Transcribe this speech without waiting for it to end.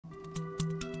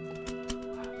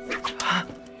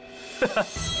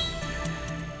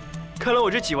看来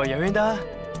我这几万圆圆丹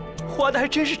花的还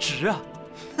真是值啊！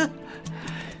哼，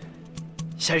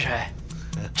咸水，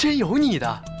真有你的！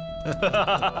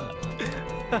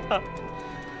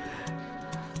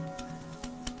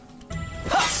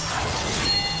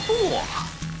哇！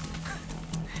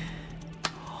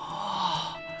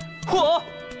我，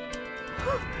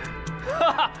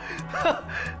哈哈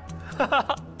哈哈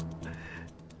哈！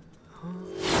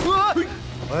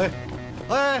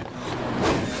哎！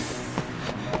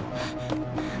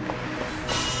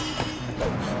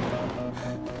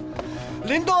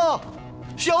林东，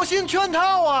小心圈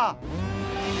套啊！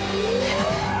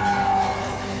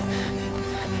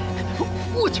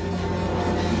我去！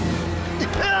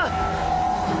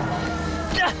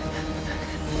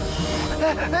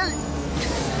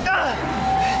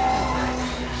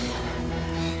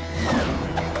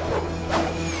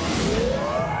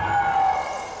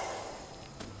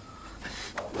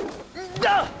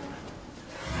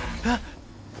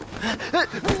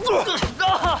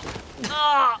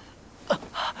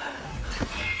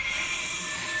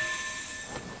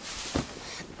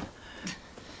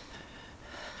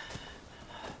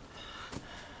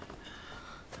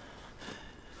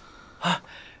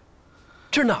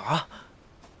这是哪儿啊？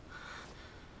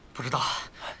不知道，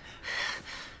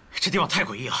这地方太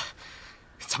诡异了，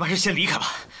咱们还是先离开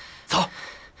吧。走。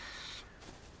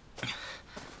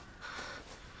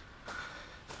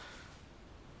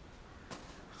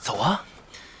走啊！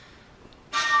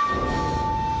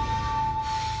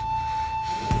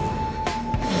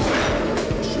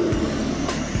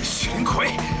血灵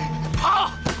傀，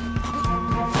跑！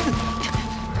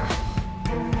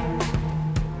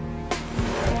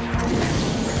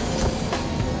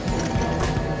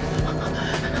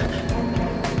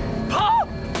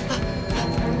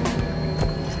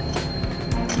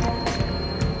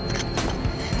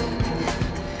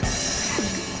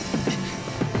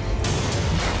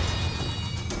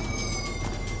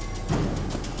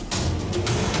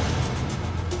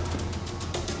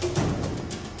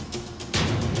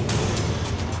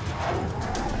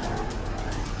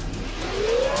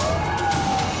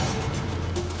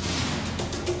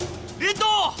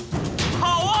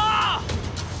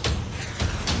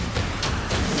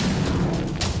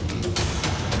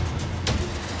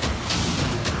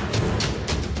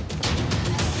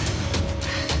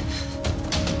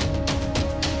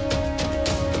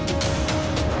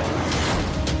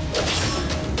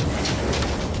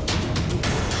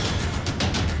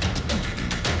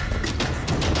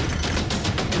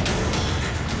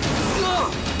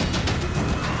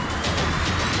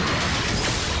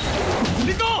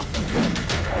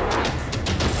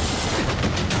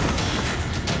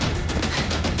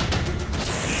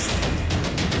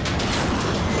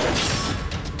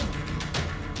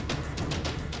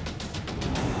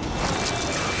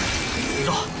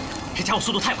家伙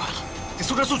速度太快了，得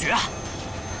速战速决啊！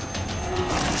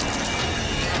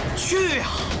去呀！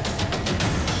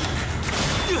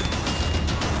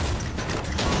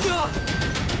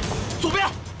左边！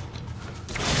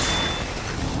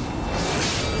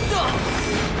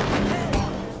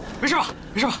没事吧？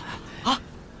没事吧？啊！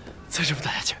再这么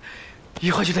打下去，一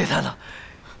会儿就累瘫了。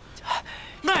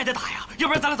那也得打呀，要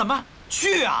不然咱俩怎么办？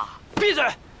去啊！闭嘴！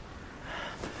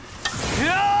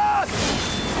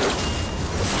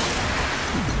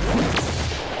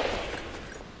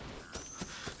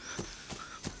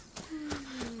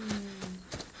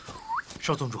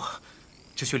少宗主，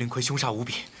这血灵傀凶煞无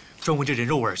比，专闻着人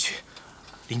肉而去。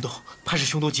林动怕是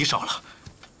凶多吉少了。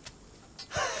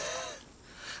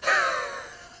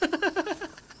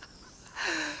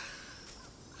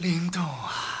林动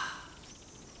啊，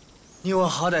你我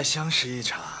好歹相识一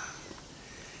场，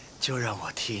就让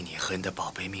我替你和你的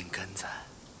宝贝命根子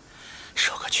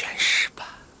说个全尸吧。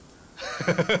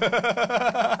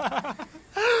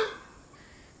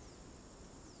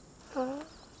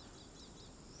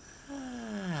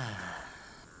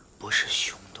不是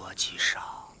凶多吉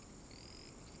少，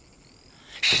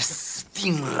是死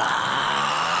定了！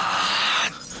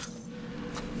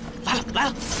来了来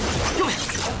了，右边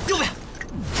右边！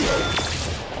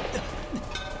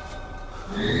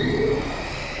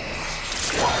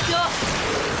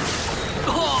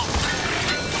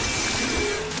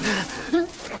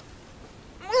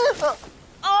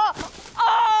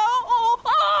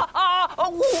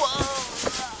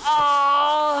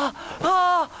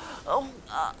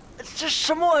这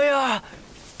什么玩意儿？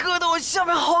硌得我下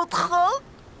面好疼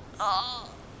啊！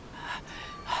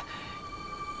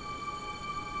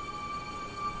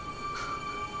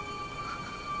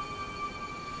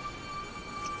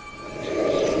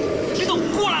林动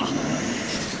过来了！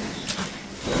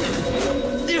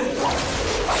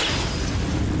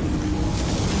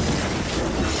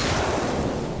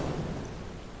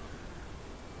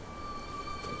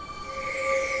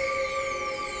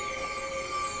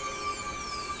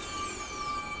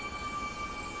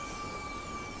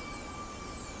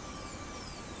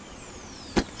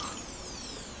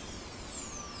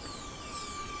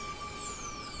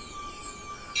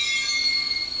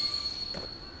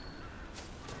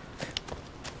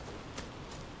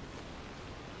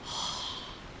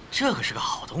这可是个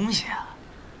好东西啊！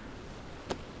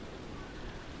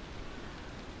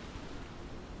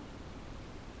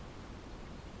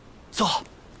走，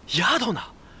丫头呢？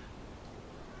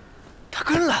她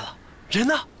跟来了，人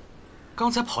呢？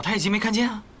刚才跑太急没看见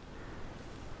啊？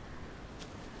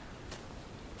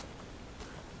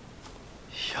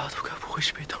丫头该不会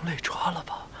是被藤磊抓了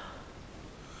吧？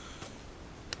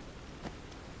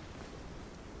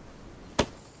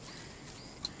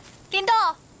林动，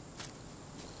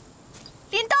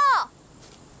林动，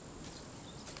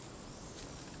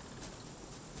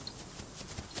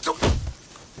走。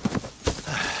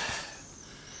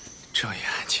终于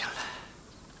安静了。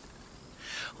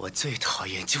我最讨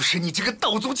厌就是你这个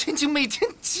道宗千金，每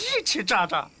天鸡吃渣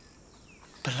渣。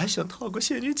本来想讨个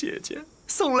仙女姐姐，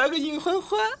送来个尹欢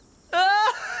欢。啊，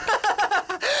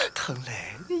藤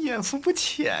磊，你眼福不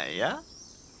浅呀，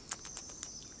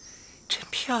真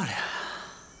漂亮啊！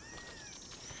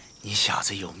你小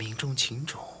子有命中情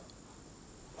种，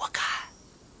我看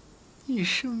你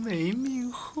是没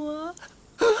命花。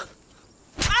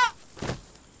啊！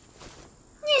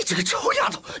你这个臭丫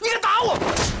头，你敢打我！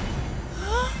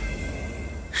啊，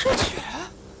师姐，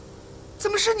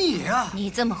怎么是你呀？你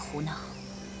这么胡闹，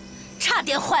差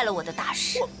点坏了我的大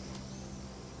事。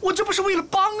我这不是为了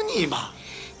帮你吗？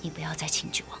你不要再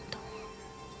轻举妄动。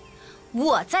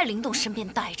我在灵动身边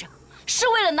待着，是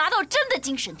为了拿到真的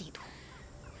精神地图。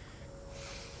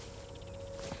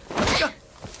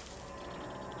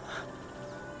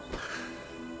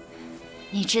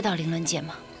你知道灵伦剑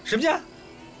吗？什么剑？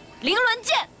灵伦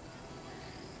剑。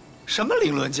什么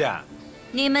灵伦剑？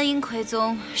你们阴魁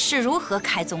宗是如何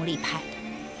开宗立派的？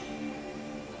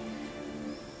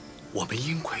我们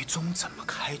阴魁宗怎么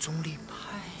开宗立派？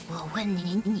我问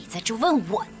你，你在这问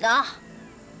我呢？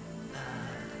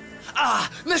啊，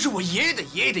那是我爷爷的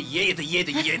爷爷的爷爷的爷爷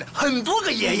的爷爷的很多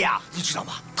个爷爷啊！你知道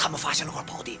吗？他们发现了块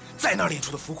宝地，在那儿炼出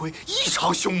的符魁异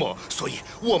常凶猛，所以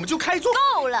我们就开宗。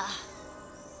够了！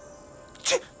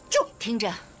就听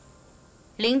着，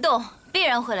灵动必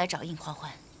然会来找应欢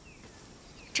欢，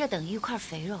这等于一块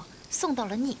肥肉送到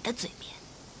了你的嘴边，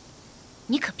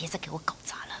你可别再给我搞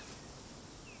砸了！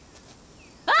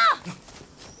啊！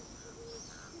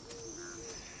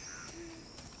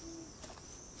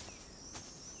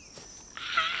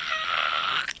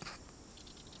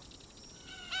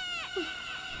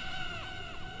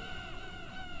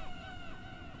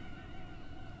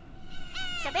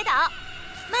小北岛，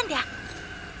慢点。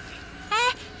哎，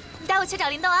你带我去找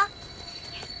林动啊！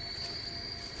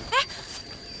哎，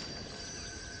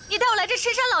你带我来这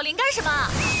深山老林干什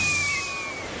么？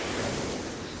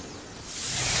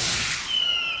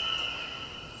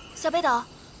小北斗，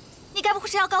你该不会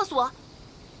是要告诉我，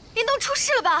林动出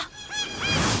事了吧？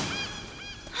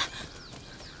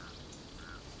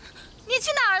你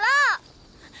去哪儿了，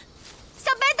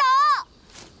小北斗？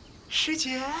师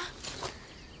姐，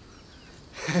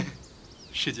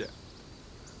师姐，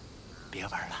别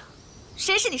玩了。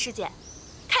谁是你师姐？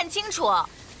看清楚！啊，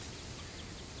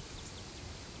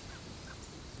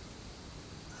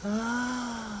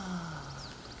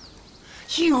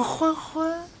应欢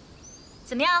欢，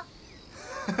怎么样？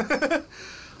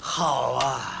好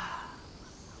啊，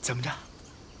怎么着？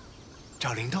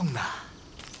找灵动呢？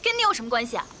跟你有什么关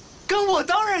系啊？跟我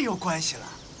当然有关系了。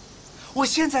我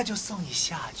现在就送你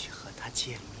下去和他见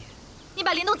面。你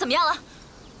把林动怎么样了？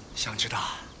想知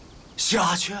道？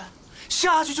下去，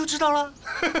下去就知道了。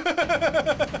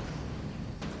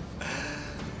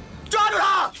抓住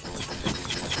他！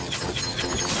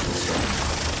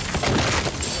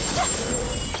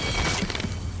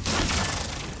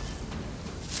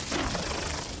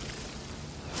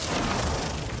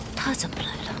他怎么来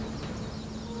了？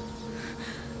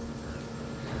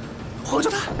活住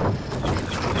他！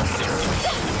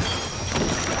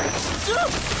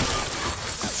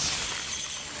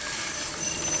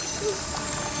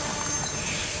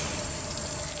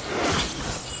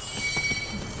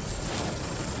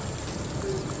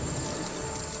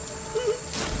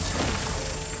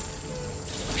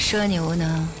蛇女无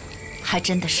能，还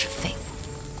真的是废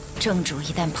物。正主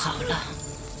一旦跑了，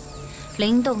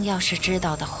灵动要是知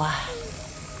道的话，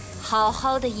好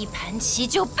好的一盘棋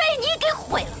就被你给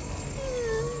毁了。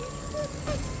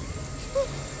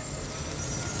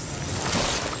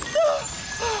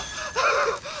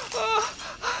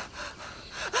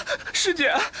师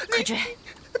姐，快追！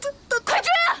快追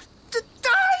啊！这答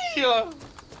应呀！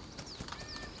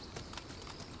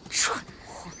蠢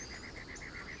货！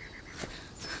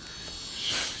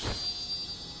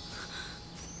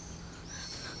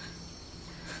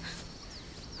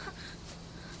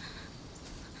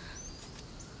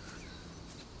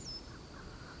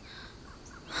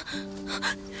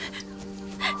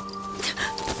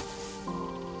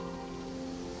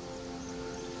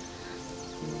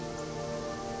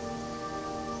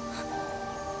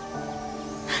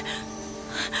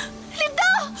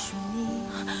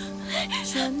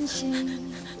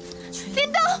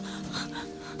林东，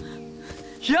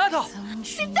丫头，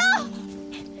林东。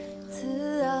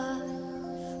此爱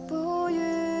不渝，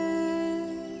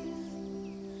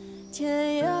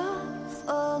天涯风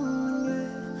雨，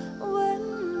温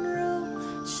柔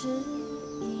是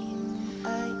因爱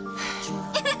装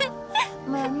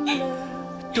满了。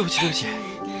对不起，对不起，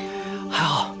还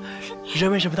好，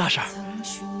人没什么大事儿。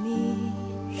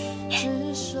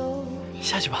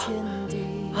下去吧，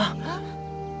啊，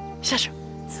下去。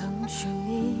曾许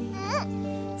你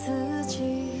自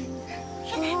己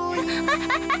不移，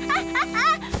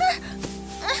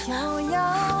遥遥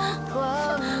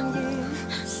光阴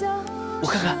相我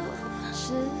看看。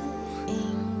是因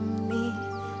你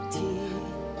替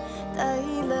代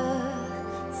了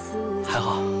四季。还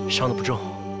好，伤得不重。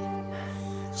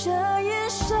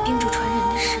冰主传人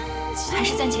的事，还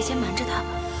是暂且先瞒着他吧。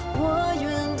我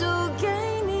愿都给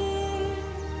你。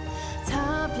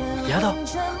丫头，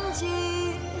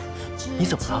你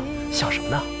怎么了？想什么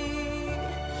呢？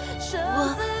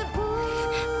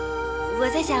我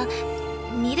在想，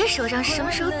你的手上什么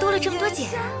时候多了这么多茧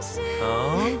啊？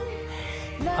嗯，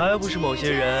还不是某些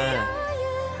人，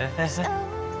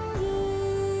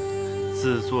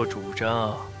自作主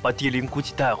张把地灵骨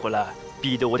气带回来，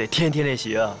逼得我得天天练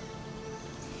习啊。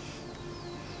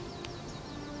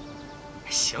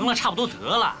行了，差不多得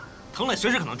了，藤磊随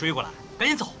时可能追过来，赶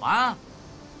紧走吧。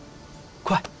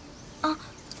快！啊！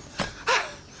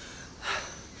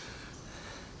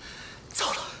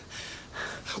糟了，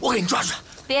我给你抓住！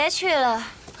别去了。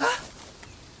啊！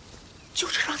就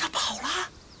这让他跑了？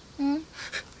嗯。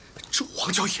这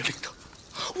荒郊野岭的，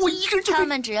我一个人就……他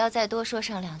们只要再多说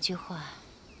上2句话，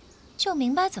就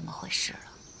明白怎么回事了。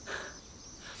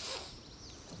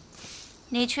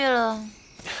你去了，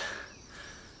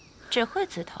只会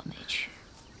自讨没趣。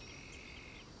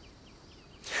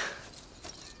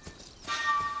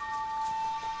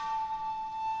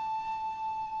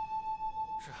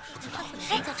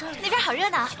哎，那边好热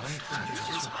闹。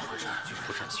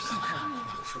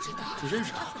不认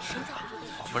识啊？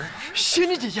不认识。仙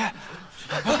女姐姐。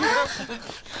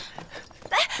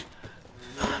来。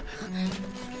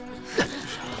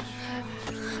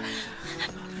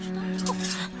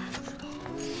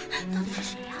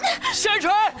仙锤，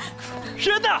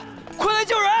人呢？快来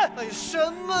救人！哎，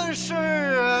什么事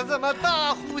啊？怎么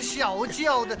大呼小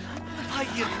叫的？怕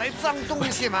引来脏东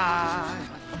西吗？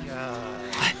哎呀！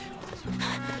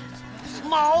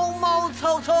毛毛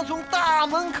糙糙从大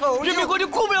门口，人民国就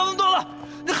顾不了那么多了。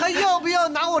你还要不要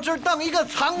拿我这儿当一个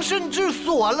藏身之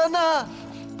所了呢？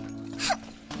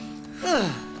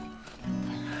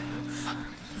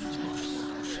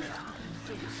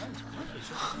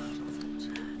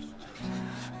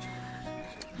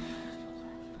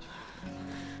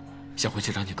想回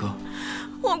去找你哥？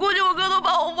我估计我哥都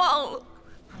把我忘了。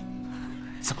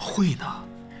怎么会呢？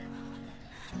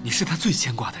你是他最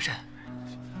牵挂的人。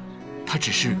他只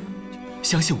是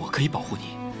相信我可以保护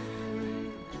你。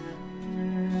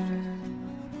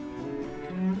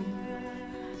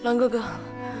狼哥哥，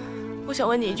我想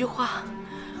问你一句话，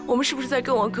我们是不是在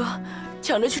跟我哥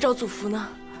抢着去找祖父呢？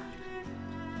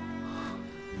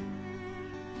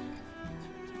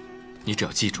你只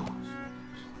要记住，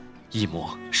异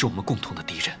魔是我们共同的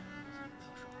敌人。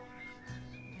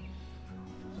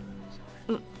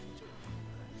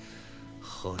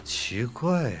好奇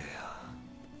怪呀。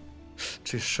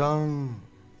这伤，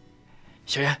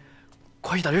小妍，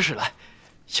快去打热水来。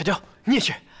小雕，你也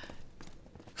去。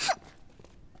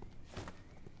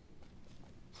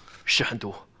是寒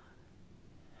毒，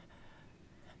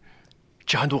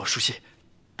这寒毒我熟悉，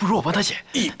不如我帮他写。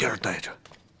一边待着。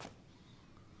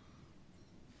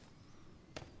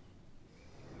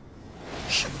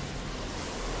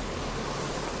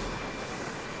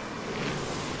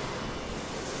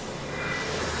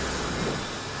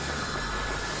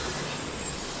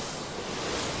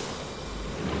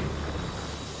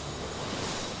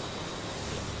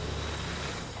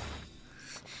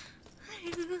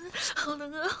好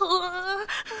冷啊，好冷啊！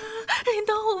领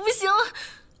导，我不行了。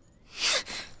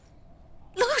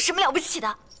冷有什么了不起的？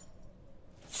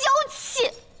娇气！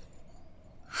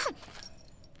哼！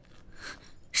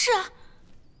是啊，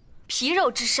皮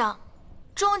肉之伤，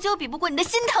终究比不过你的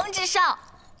心疼之伤。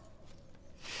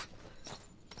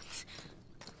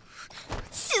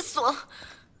气死我了！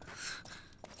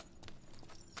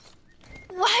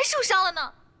我还受伤了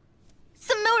呢，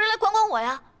怎么没有人来管管我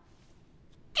呀？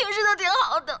平时都挺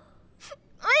好的，为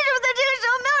什么在这个时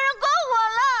候没有人管我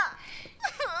了？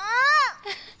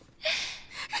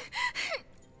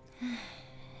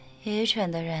愚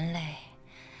蠢的人类，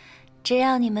只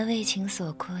要你们为情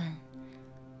所困，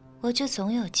我就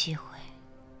总有机会。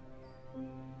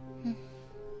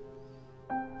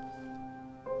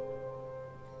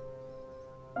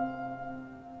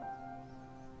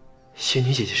仙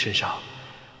女姐姐身上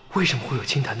为什么会有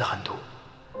青檀的寒毒？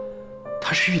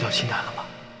她是遇到青檀了吗？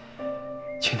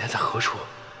青檀在何处？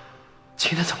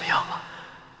青檀怎么样了？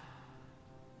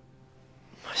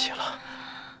行了，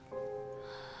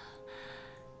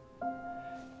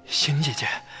仙女姐姐，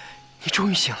你终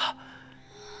于醒了。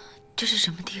这是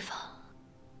什么地方？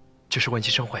这是万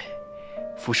金商会，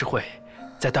浮世绘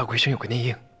在大魁省有个内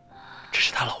应，这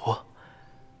是他老窝。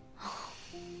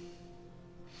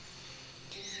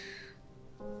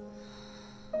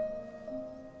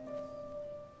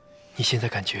你现在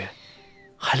感觉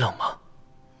还冷吗？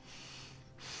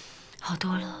好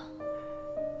多了。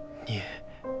你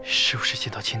是不是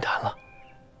见到青檀了？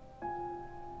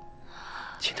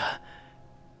青檀，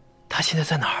他现在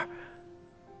在哪儿？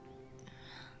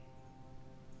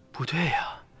不对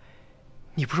呀，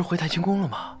你不是回太清宫了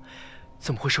吗？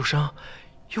怎么会受伤？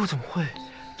又怎么会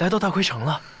来到大魁城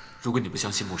了？如果你不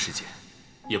相信穆师姐，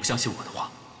也不相信我的话，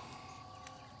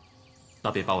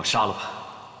那便把我杀了吧。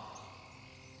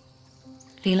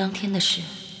琳琅天的事，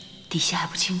底下还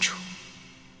不清楚。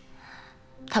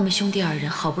他们兄弟二人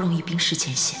好不容易冰释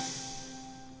前嫌，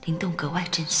林动格外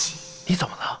珍惜。你怎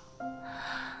么了？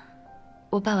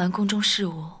我办完宫中事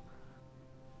务，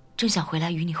正想回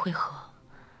来与你会合，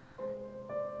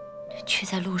却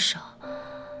在路上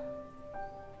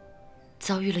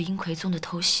遭遇了阴魁宗的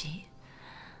偷袭。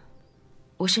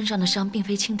我身上的伤并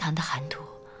非青檀的寒毒，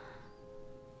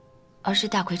而是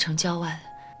大魁城郊外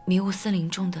迷雾森林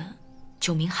中的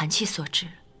9名寒气所致。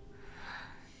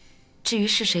至于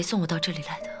是谁送我到这里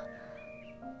来的，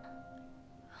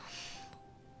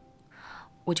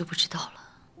我就不知道了。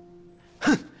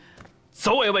哼，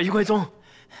早晚要把阴魁宗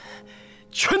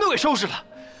全都给收拾了！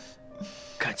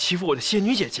敢欺负我的仙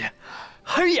女姐姐，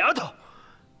还是丫头！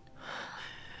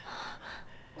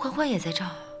欢欢也在这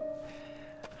儿。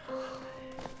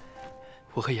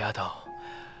我和丫头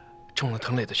中了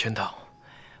藤磊的圈套，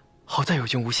好在有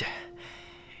惊无险。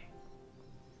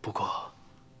不过，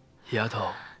丫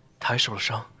头她还受了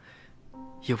伤，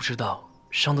也不知道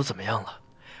伤得怎么样了。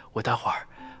我待会儿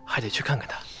还得去看看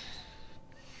她。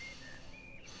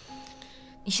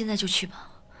你现在就去吧，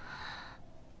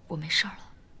我没事儿了。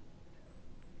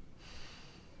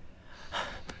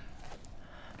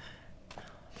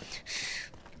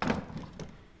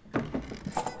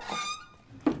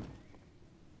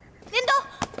林东，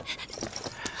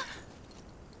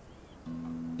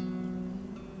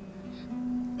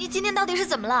你今天到底是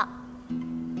怎么了？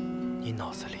你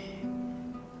脑子里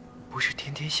不是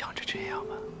天天想着这样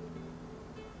吗？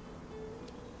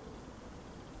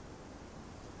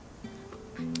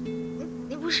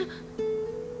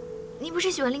你不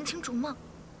是喜欢林青竹吗？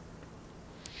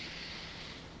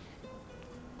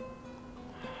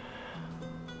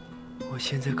我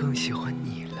现在更喜欢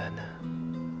你了呢。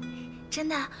真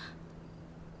的？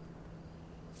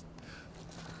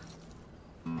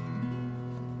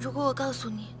如果我告诉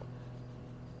你，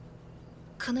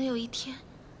可能有一天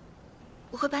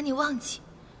我会把你忘记，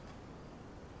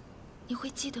你会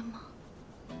记得吗？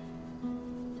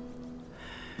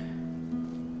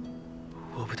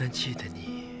我不但记得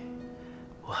你，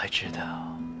我还知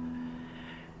道，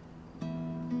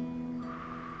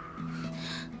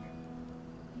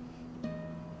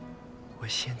我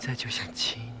现在就想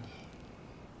亲你。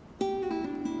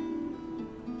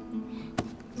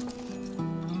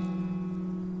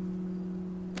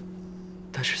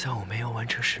但是在我没有完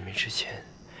成使命之前，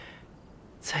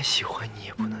再喜欢你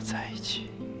也不能在一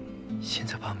起。现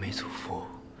在把梅祖父，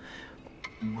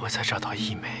我才找到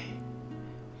一梅。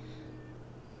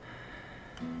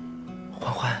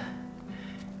欢欢，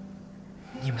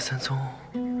你们三宗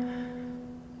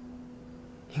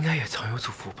应该也藏有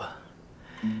祖父吧？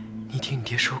你听你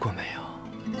爹说过没有？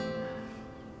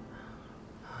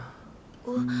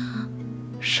我……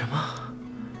什么？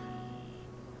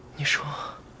你说？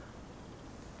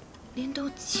林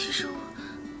东，其实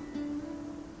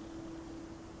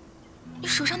你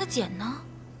手上的茧呢？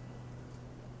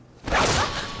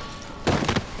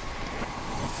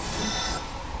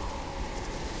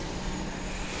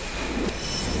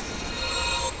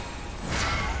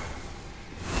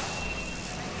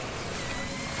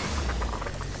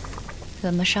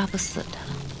怎么杀不死他？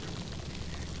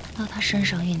难道他身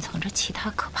上蕴藏着其他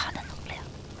可怕的能量？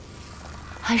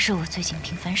还是我最近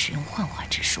频繁使用幻化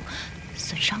之术，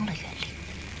损伤了元灵？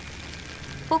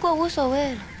不过无所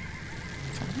谓了，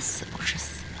咱们死不是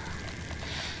死了，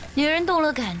女人动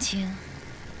了感情，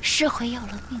是会要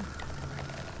了命的。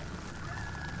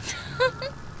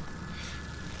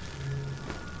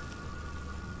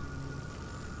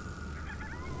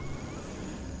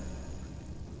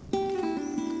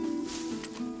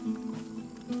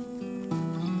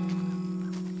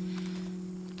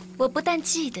我不但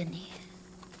记得你，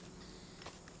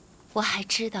我还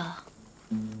知道，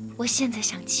我现在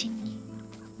想亲你。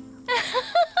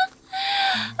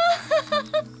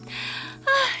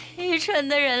愚蠢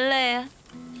的人类啊！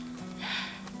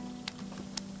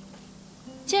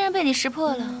既然被你识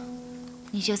破了，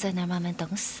你就在那儿慢慢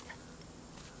等死吧。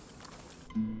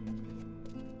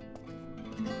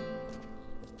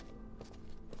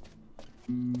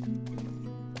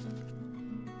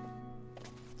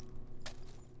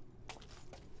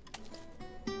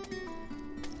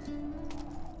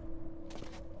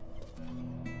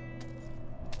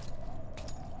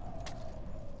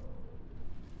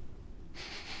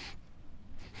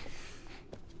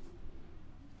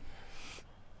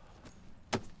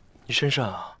你身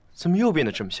上怎么又变得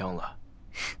这么香了？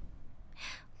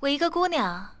我一个姑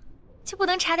娘，就不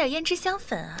能搽点胭脂香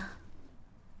粉啊？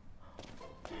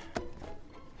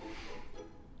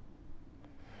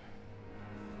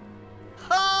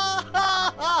哈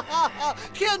哈哈哈哈！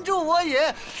天助我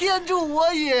也，天助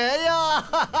我也呀！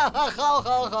哈哈哈，好，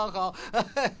好，好，好。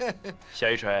夏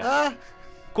一锤啊，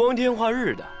光天化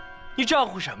日的，你咋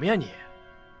呼什么呀你？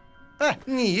哎，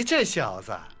你这小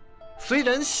子，虽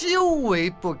然修为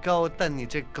不高，但你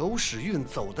这狗屎运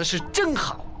走的是真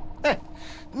好。哎，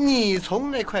你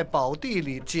从那块宝地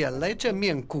里捡来这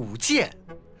面古剑，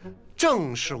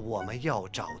正是我们要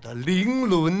找的灵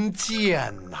轮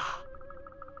剑呐。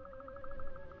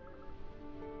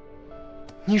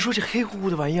你说这黑乎乎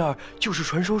的玩意儿，就是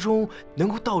传说中能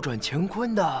够倒转乾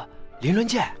坤的灵轮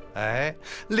剑？哎，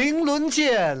灵轮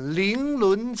剑，灵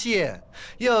轮剑，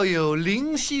要有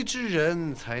灵犀之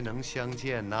人才能相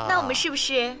见呐。那我们是不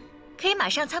是可以马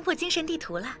上参破精神地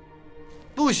图了？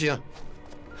不行，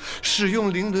使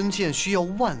用灵轮剑需要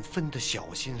万分的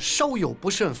小心，稍有不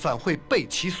慎反会被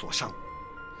其所伤。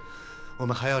我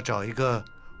们还要找一个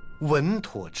稳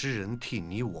妥之人替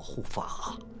你我护法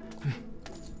啊。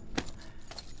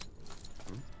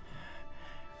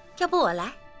要不我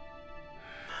来？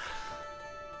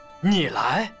你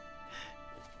来？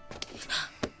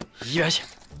一边去！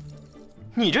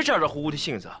你这咋咋呼呼的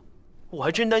性子，我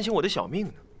还真担心我的小命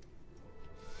呢。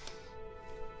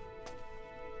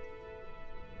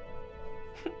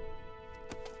哼，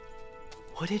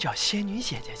我得找仙女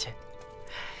姐姐去。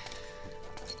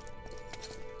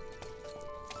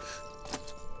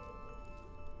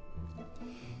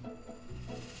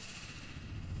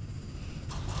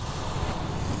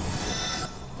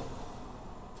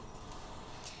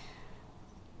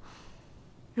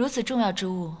如此重要之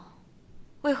物，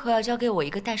为何要交给我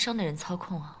一个带伤的人操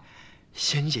控啊？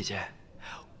仙女姐姐，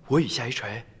我与夏一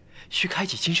锤需开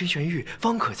启精神玄域，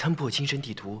方可参破精神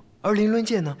地图。而灵轮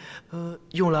剑呢，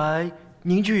用来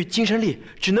凝聚精神力，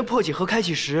只能破解和开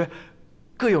启时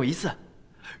各用一次。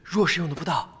若是用得不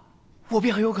当，我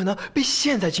便很有可能被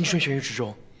陷在精神玄域之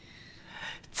中。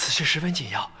此事十分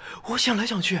紧要，我想来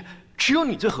想去，只有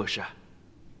你最合适。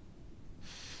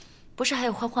不是还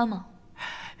有欢欢吗？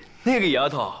那个丫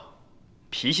头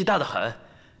脾气大得很，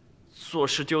做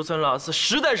事丢三落四，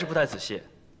实在是不太仔细。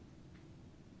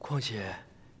况且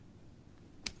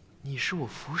你是我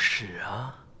副使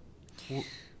啊，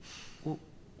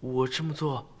我这么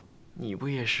做，你不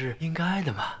也是应该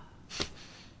的吗？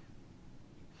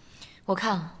我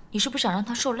看你是不想让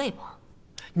他受累吧？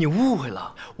你误会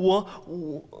了，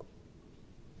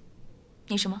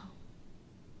你什么？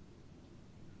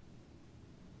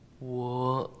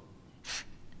我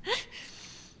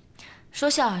说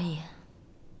笑而已，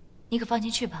你可放心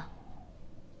去吧。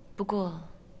不过，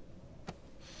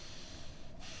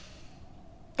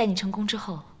待你成功之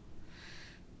后，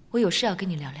我有事要跟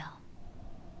你聊聊。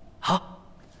好。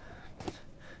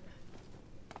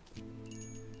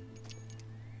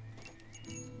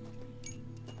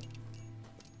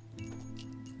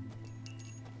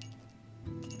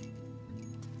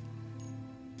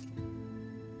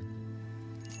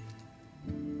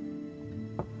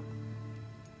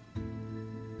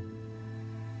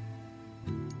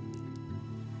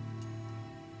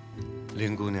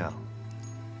林姑娘，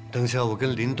等下我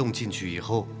跟林动进去以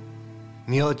后，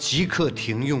你要即刻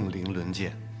停用灵轮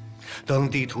剑。当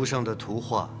地图上的图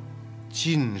画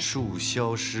尽数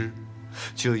消失，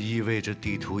就意味着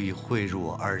地图已汇入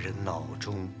我二人脑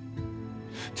中。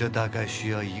这大概需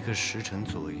要1个时辰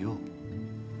左右，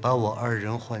把我二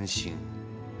人唤醒，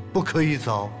不可以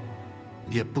早，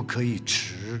也不可以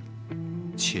迟，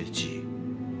切记。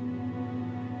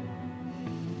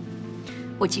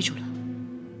我记住了。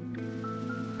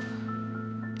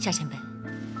夏前辈，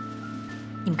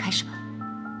你们开始吧。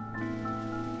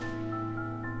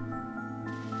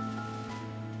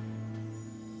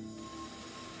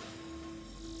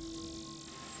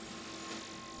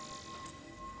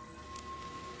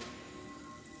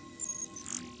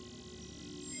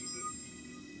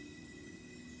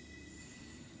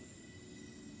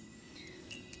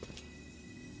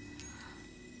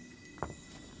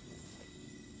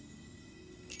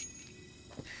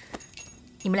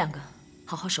你们两个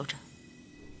好好守着，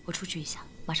我出去一下，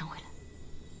马上回来。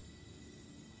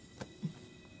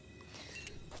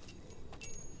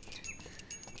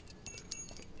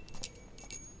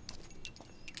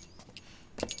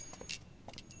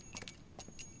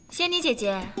仙女姐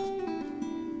姐，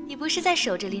你不是在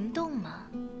守着灵洞吗？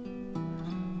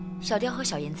小雕和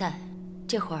小妍在，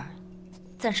这会儿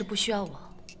暂时不需要我。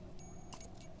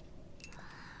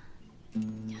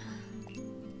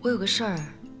我有个事儿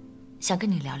想跟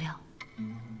你聊聊。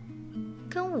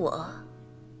跟我？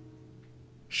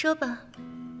说吧，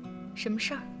什么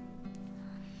事儿？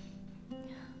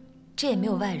这也没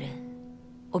有外人，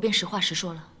我便实话实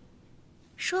说了。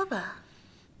说吧。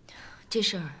这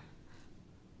事儿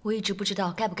我一直不知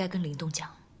道该不该跟灵动讲。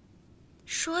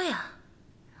说呀。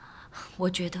我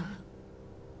觉得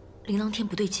琳琅天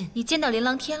不对劲。你见到琳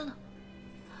琅天了？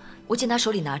我见他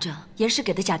手里拿着严师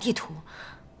给的假地图，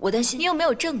我担心。你有没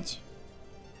有证据？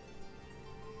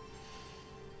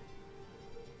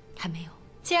还没有。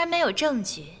既然没有证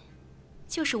据，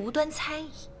就是无端猜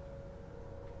疑。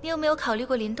你有没有考虑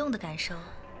过林动的感受？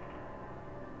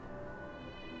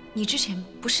你之前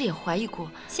不是也怀疑过？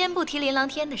先不提琳琅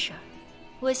天的事儿，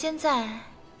我现在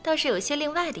倒是有些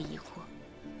另外的疑惑。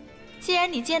既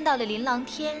然你见到了琳琅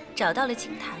天，找到了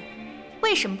青檀，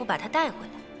为什么不把他带回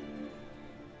来？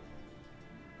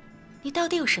你到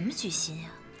底有什么居心呀？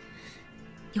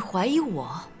你怀疑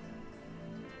我？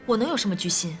我能有什么居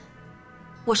心？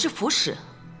我是府使。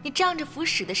你仗着府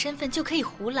使的身份就可以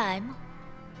胡来吗？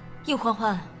应欢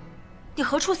欢，你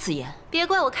何出此言？别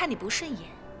怪我看你不顺眼。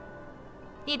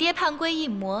你爹叛归一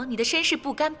魔，你的身世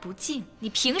不干不净，你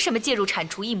凭什么介入铲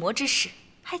除一魔之事？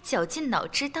还绞尽脑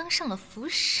汁当上了府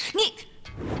使？你，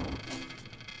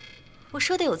我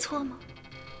说的有错吗？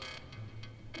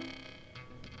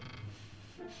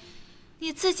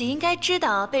你自己应该知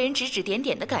道被人指指点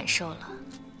点的感受了。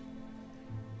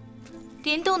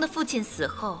林动的父亲死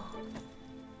后，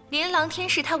琳琅天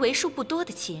是他为数不多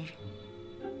的亲人。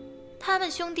他们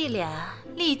兄弟俩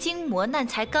历经磨难，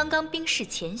才刚刚冰释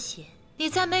前嫌。你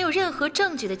在没有任何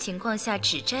证据的情况下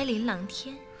指摘琳琅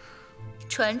天，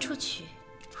传出去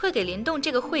会给林动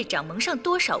这个会长蒙上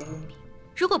多少污名？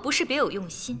如果不是别有用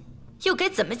心，又该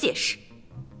怎么解释？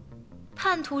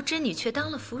叛徒之女却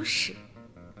当了府使，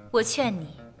我劝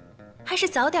你，还是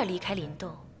早点离开林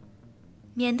动，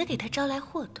免得给他招来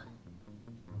祸端。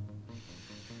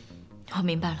我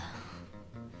明白了。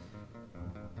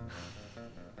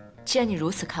既然你如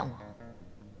此看我，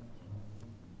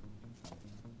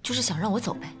就是想让我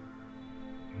走呗。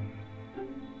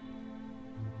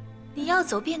你要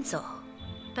走便走，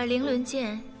把灵轮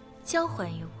剑交还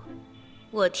于我，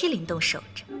我替林动守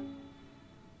着。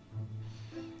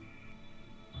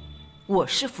我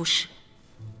是府使，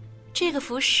这个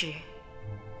府使，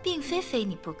并非非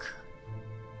你不可。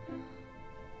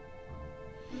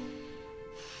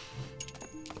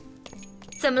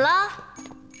怎么了？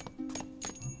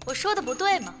我说的不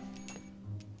对吗？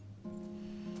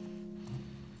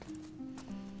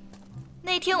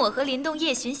那天我和林动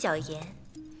夜巡小妍，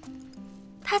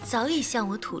他早已向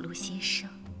我吐露心声。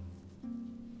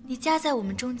你夹在我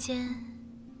们中间，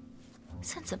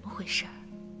算怎么回事儿？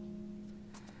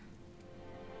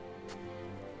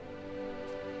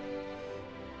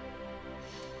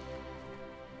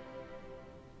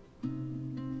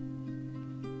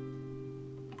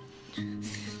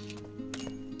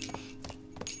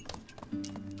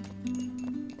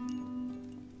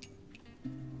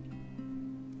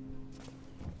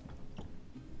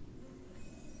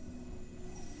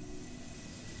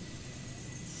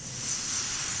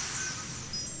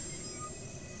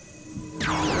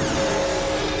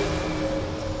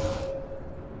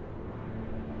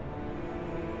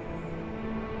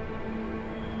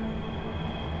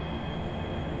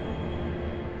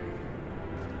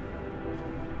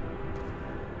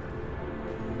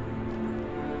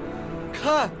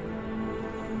看，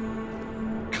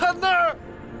看那儿，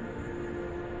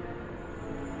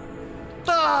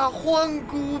大荒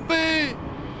古碑，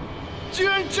居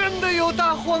然真的有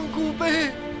大荒古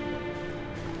碑！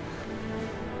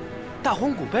大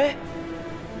荒古碑？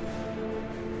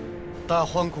大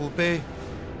荒古碑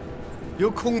由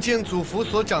空间祖符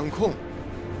所掌控，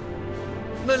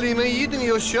那里面一定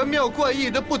有玄妙怪异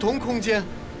的不同空间。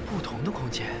不同的空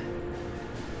间？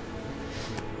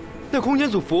那空间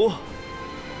组符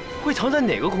会藏在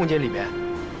哪个空间里面？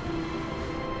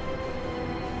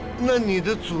那你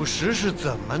的祖石是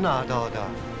怎么拿到的？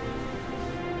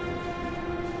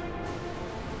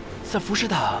在浮石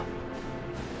塔，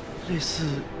类似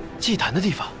祭坛的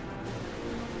地方。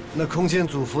那空间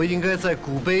祖符应该在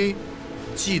古碑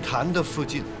祭坛的附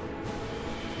近。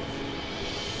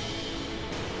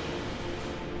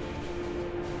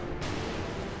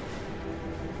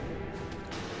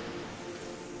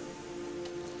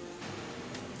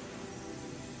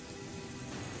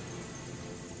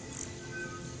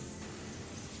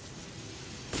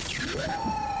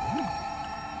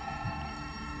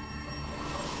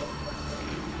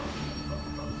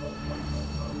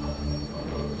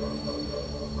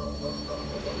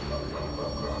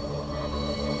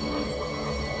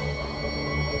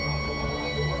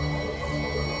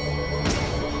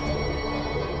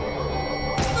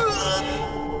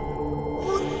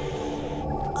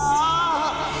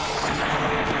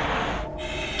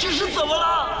这是怎么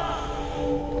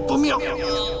了？不妙，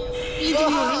一定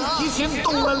有人提前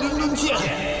动了灵伦剑。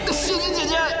那仙女姐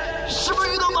姐是不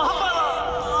是遇到麻烦了？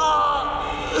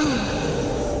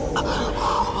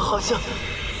我好像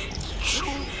出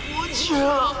不去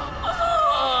了。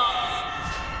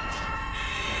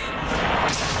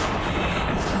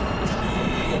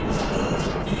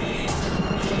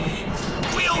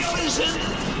不要分神。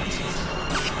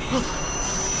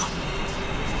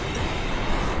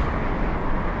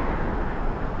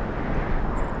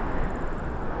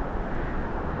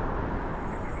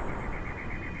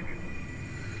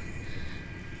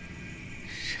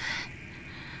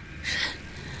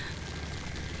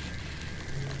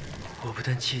我不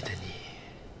但记得你，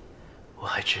我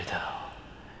还知道，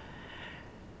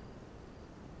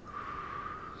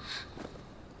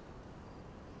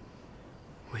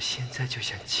我现在就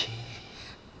想亲你。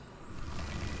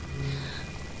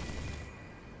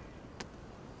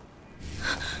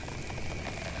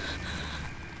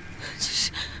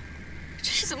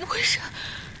这是怎么回事？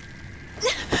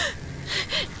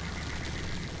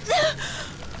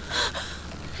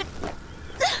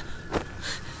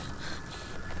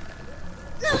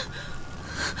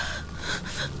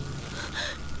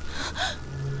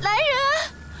来人！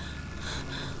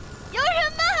有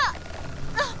人吗？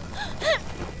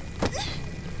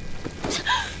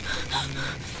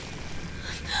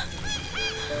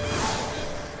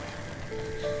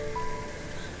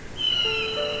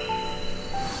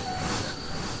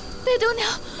北斗鸟，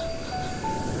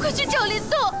快去找林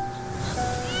动！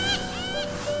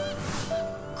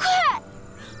快！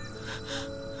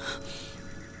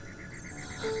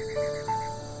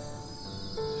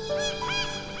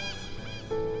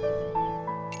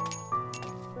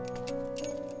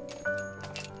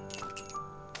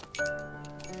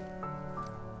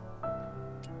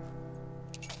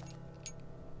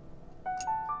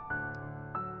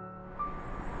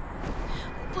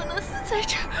不能死在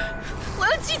这儿！我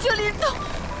要去救林动！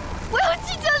我要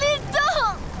去救林动！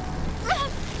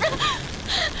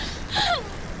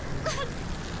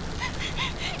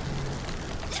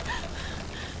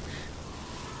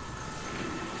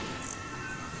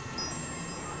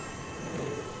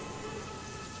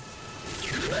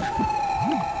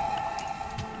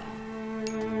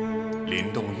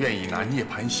林动愿意拿涅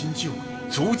槃心救你，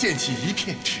足见其一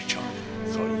片赤诚，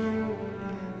所以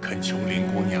恳求林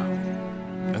姑娘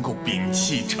能够摒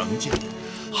弃成见，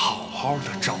好好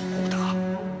的照顾她。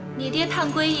你爹探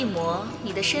归一魔，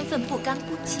你的身份不干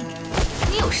不净，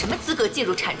你有什么资格介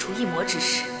入铲除一魔之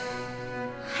事？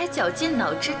还绞尽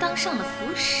脑汁当上了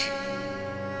符使。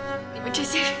你们这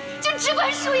些人就只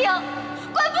管输赢，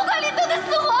管不管林动的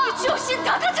死活？你只有先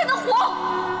打他才能活。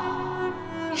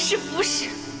你是符使，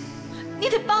你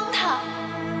得帮他。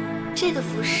这个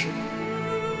符使，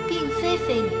并非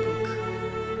非你不可。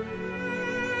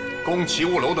攻奇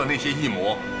物楼的那些异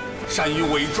魔，善于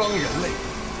伪装人类，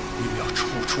你们要处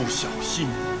处小心。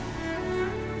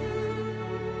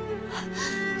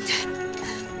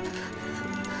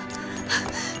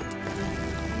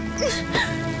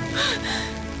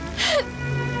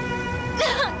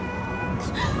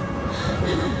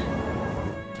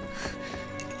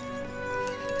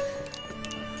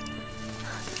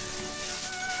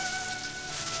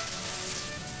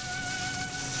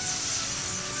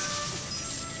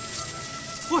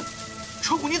喂，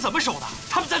车骨你怎么守的？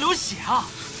他们在流血啊！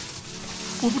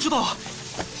我不知道，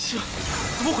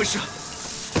怎么回事？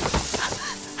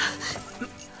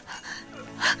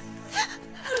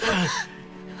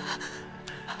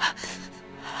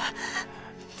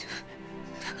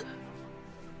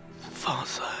放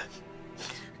肆！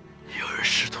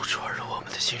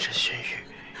精神眩晕。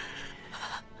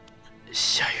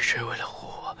夏雨追为了护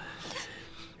我，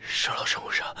受了重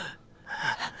伤。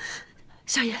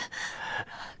小言，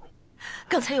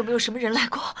刚才有没有什么人来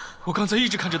过？我刚才一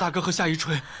直看着大哥和夏一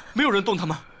锤，没有人动他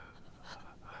们。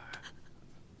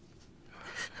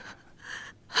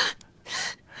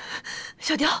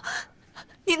小雕，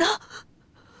你呢？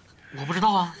我不知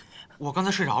道啊，我刚才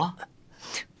睡着了。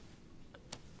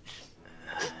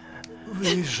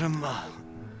为什么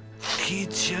提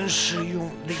前使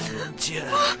用灵轮剑？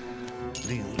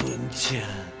灵轮剑，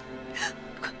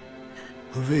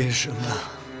为什么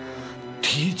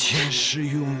提前使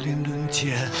用灵轮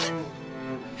剑？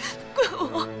怪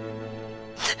我，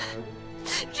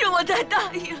是我太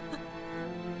大意了。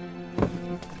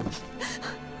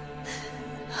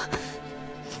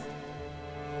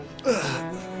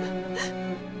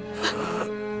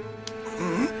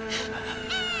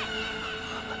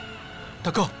大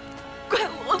哥，怪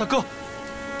我，大哥，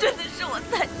真的是我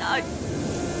太大意。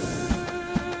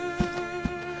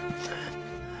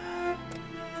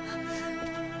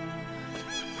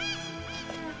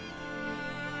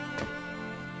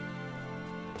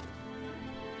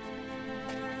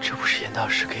这不是严大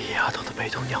师给野丫头的北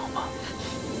斗鸟吗？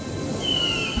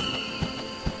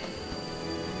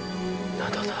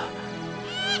难道他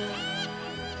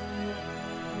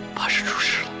怕是出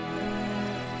事了？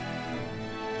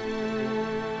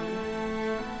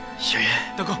小妍，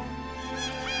大哥，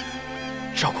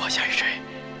照顾好夏雨辰。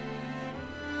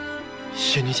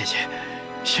仙女姐姐，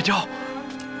雪雕，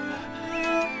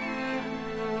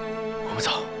我们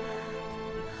走。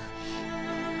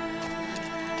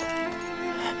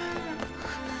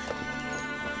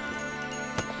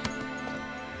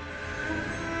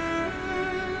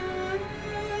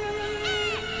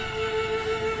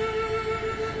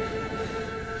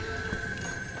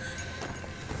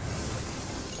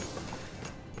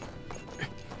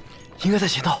应该在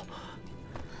前头。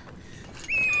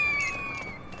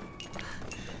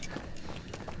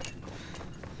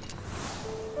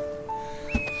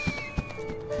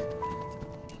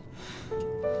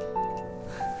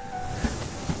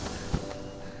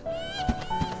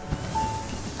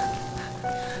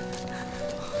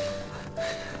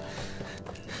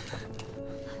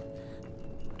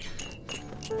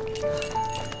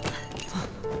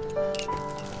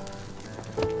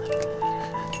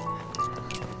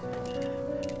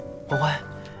欢欢，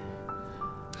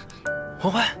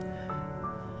欢欢，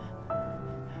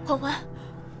欢欢，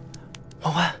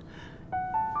欢欢，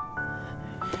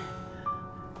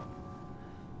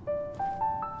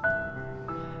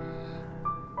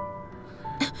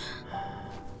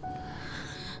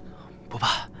不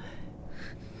怕，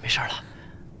没事了。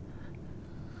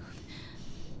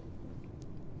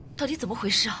到底怎么回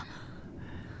事啊？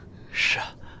是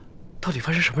啊，到底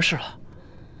发生什么事了？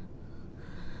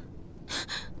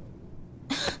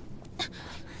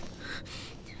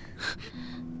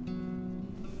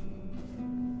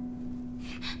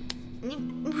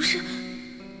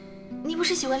你不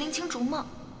是喜欢林青竹吗？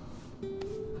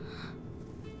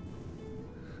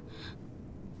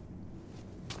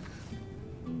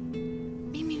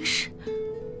明明是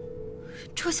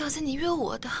臭小子你约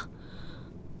我的，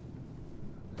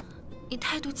你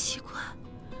态度奇怪。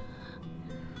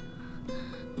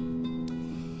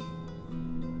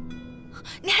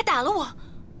你还打了我！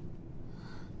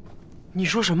你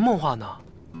说什么梦话呢？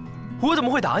我怎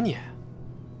么会打你？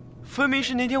分明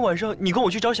是那天晚上你跟我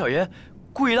去找小妍，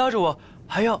故意拉着我，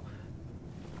还要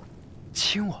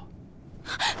亲我。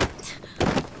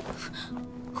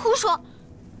胡说！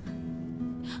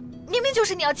明明就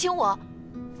是你要亲我，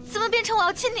怎么变成我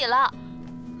要亲你了？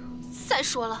再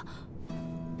说了，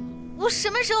我什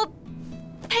么时候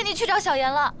陪你去找小妍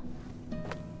了？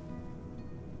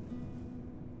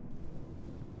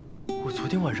我昨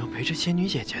天晚上陪着仙女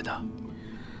姐姐的，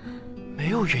没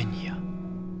有约你啊。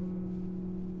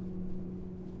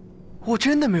我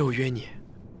真的没有约你，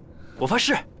我发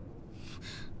誓。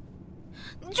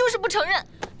你就是不承认。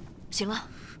行了，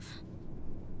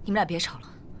你们俩别吵了。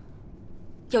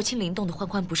要亲灵动的欢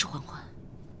欢不是欢欢，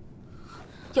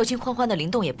要亲欢欢的灵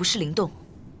动也不是灵动，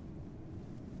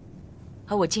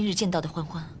而我今日见到的欢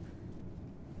欢，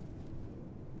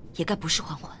也该不是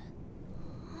欢欢。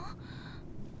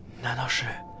难道是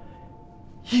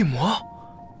异魔？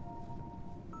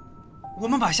我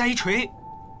们把夏一锤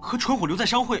和纯虎留在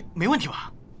商会没问题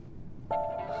吧？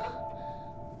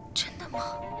真的吗？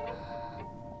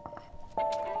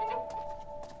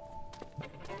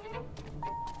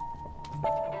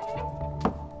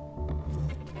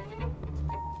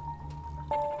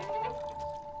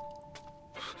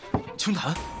青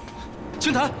檀，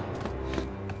青檀，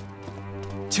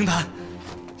青檀，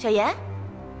小妍，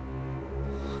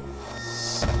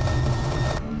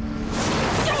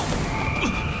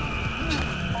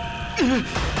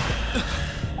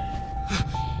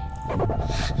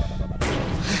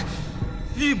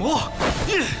一魔，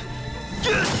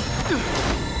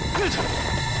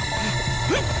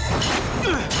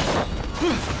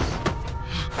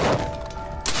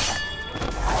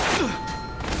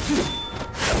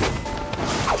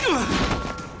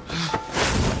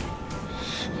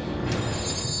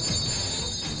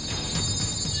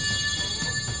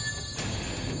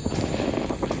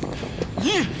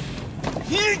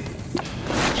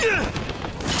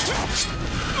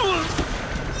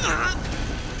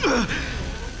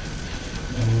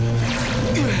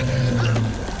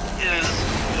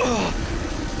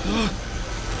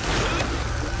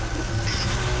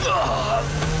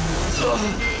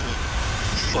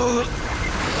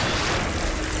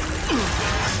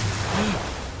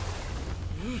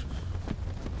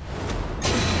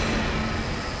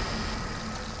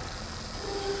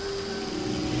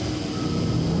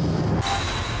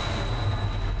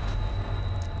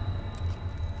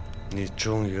你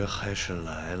终于还是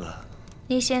来了。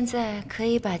你现在可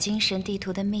以把精神地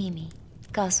图的秘密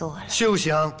告诉我了。休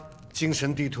想！精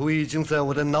神地图已经在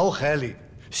我的脑海里，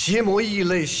邪魔异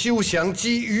类，休想觊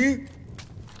觎。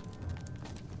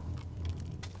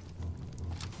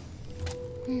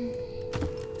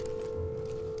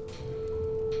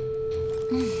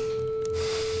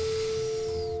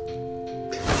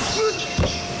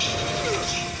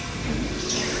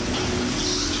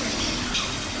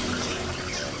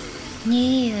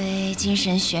你以为精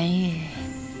神玄玉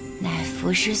乃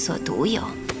符师所独有，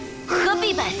何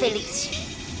必白费力气？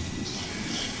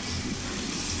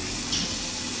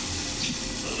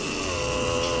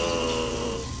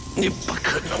你不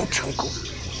可能成功，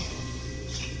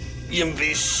因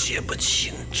为邪不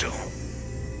侵正。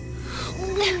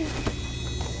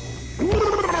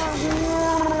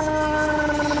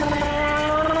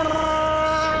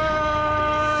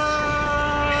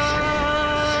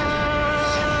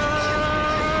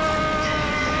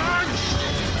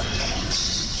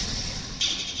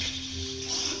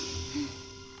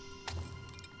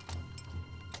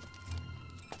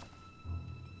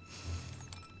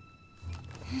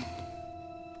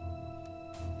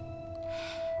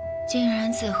竟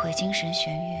然自毁精神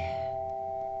玄玉，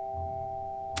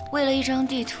为了一张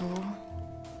地图，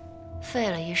费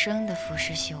了一生的符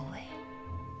师修为。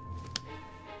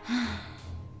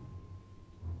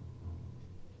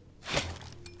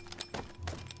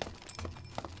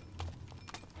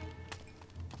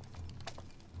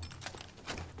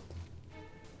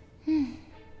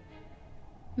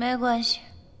没关系，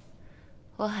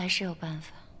我还是有办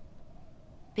法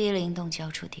逼灵动交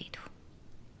出地图。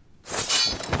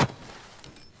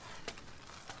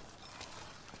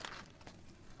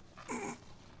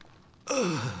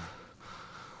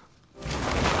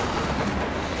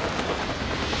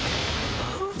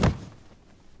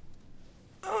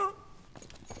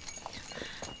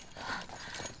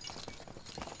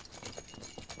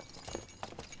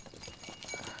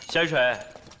下雨水，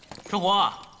春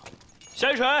火，下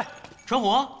雨水，春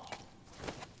火，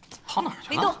跑哪儿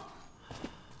去了？灵动，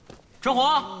春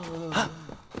火，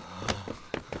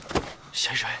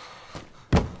下雨水，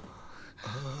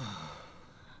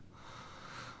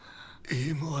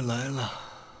一魔来了，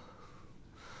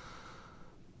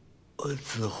我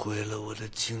自毁了我的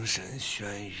精神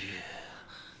玄玉，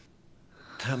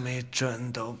他没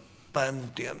占到半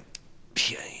点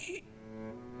便宜。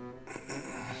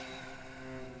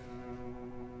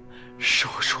是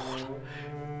我疏忽了，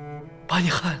把你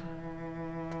害了。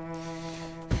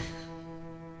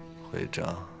会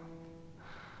长，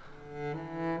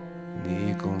你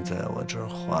一共在我这儿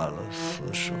花了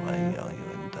40万阳元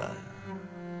丹，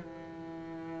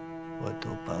我都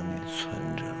帮你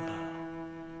存着了，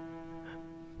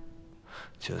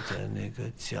就在那个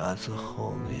夹子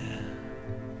后面，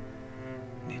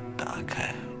你打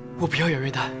开。我不要阳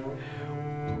元丹，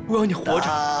我要你活着。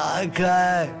打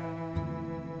开。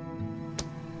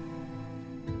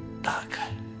打开。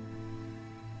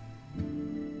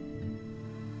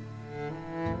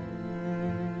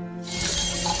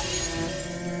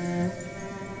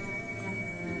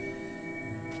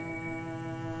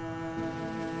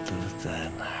都在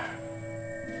哪儿？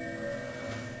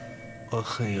我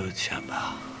很有钱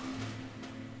吧？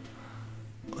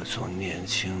我从年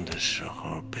轻的时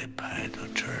候被派到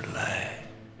这儿来，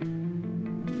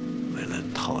为了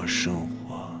讨生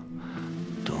活，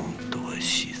东躲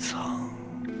西藏。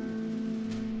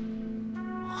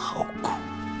好苦！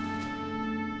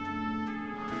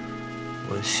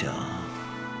我想，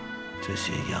这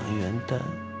些阳元丹，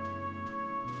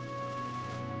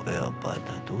我要把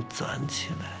它都攒起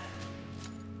来，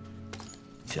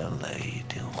将来一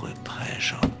定会派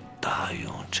上大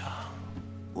用场。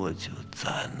我就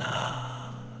攒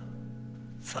啊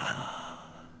攒啊，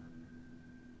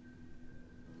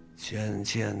渐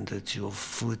渐的就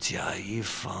富甲一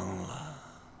方了。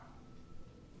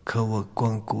可我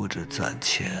光顾着攒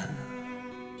钱，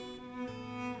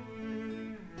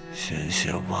险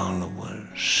些忘了我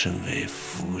身为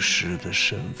服饰的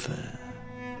身份。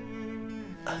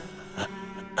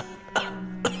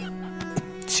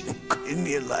幸亏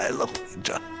你来了，会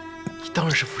长。你当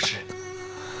然是服饰，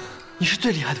你是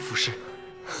最厉害的服饰。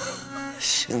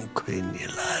幸亏你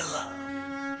来了。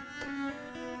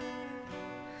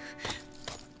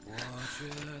我觉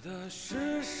得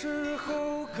是时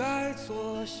候该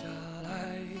坐下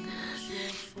来说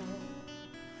说。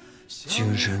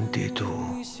精神地图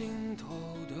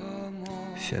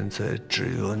现在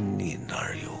只有你那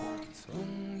儿有，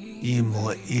一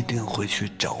魔一定会去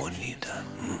找你的。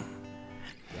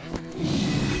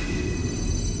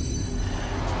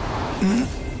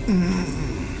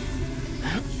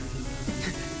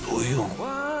不用，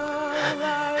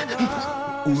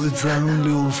五脏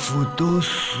六腑都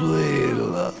碎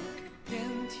了，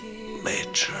没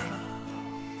治了。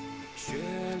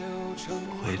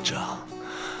会长，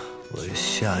我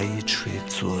下一锤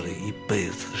做了一辈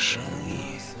子生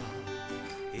意，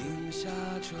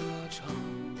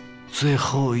最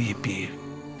后一笔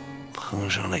碰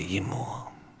上了一魔，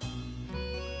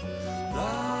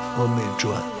我没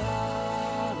赚，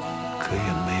可也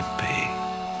没赔，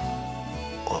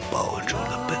我保住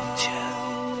了本钱。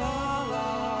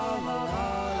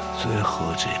最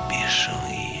后这笔生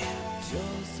意，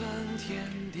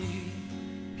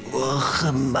我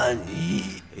很满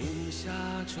意。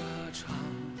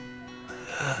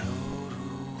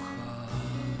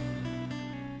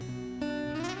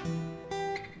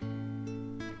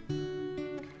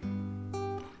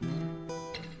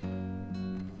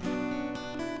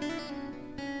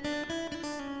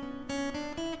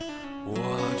我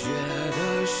觉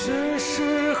得是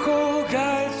时候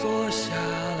该坐下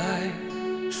来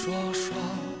说说，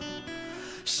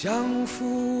降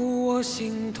服我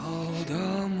心头的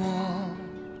魔，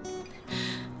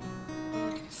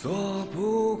做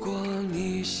不过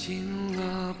你心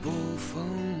了，不疯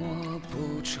魔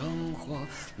不成活，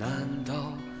难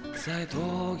道再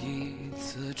多一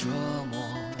次折磨？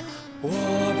我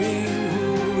并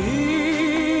无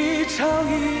意唱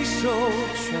一首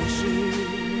全是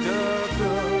的歌，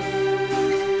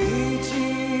毕竟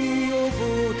由不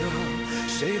得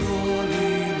谁啰里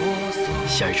啰嗦。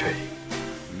下一锤，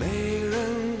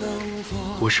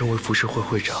我身为浮世会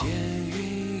会长，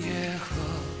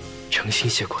诚心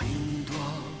谢过你，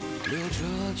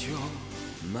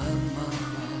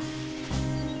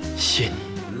谢你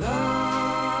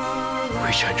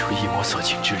会铲除一魔所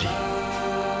尽之力，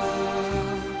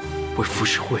为浮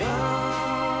世会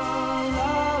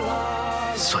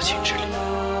所尽之力。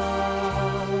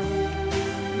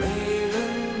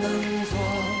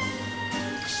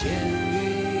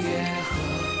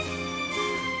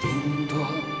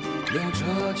留着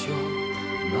酒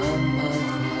慢慢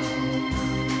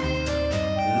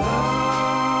喝，啦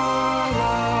啦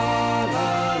啦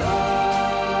啦，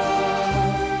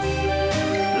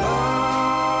啦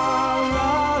啦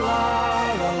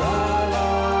啦啦啦，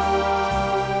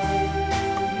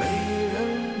没人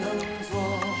能做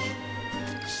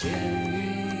咸鱼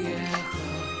也喝，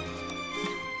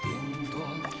顶多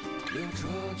留着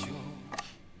酒。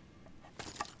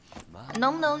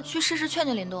能不能去试试劝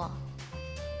劝林动？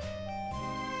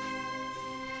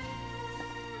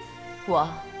我，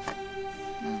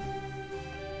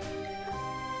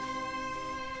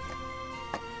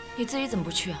你自己怎么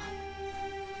不去啊？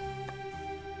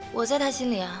我在他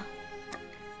心里啊，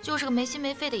就是个没心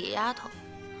没肺的野丫头。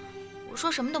我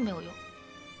说什么都没有用，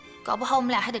搞不好我们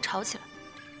俩还得吵起来。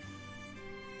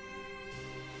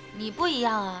你不一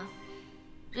样啊，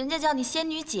人家叫你仙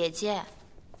女姐姐，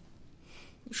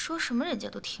你说什么人家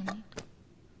都听你的。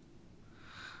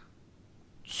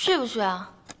去不去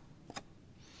啊？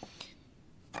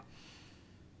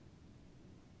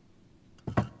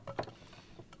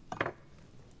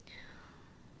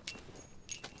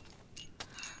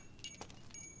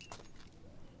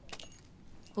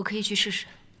我可以去试试，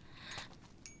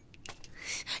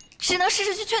只能试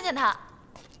试去劝劝他。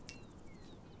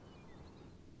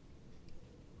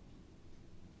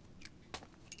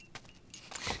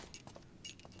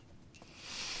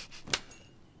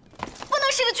不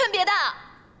能试着劝别的，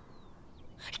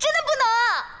真的不能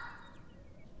啊！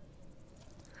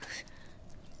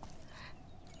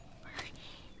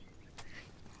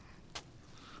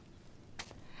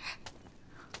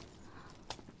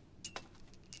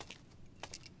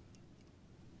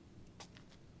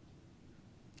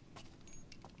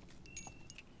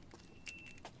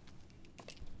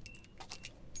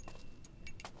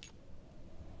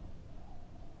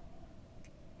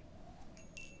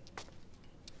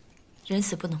人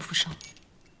死不能复生，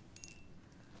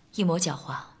一谋狡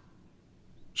猾，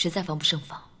实在防不胜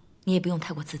防。你也不用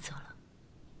太过自责了。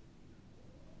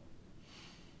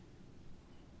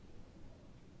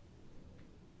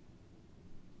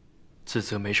自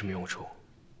责没什么用处。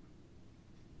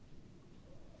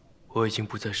我已经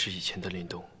不再是以前的林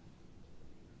动，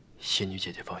仙女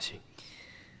姐姐放心。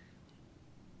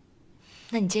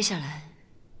那你接下来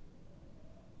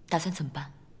打算怎么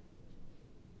办？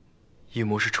一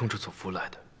魔是冲着祖父来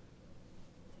的，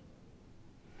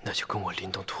那就跟我林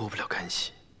动脱不了干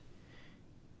系。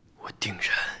我定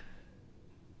然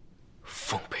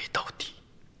奉陪到底。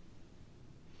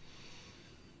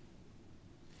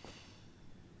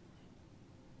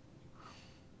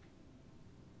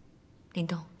林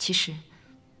动，其实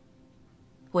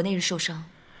我那日受伤，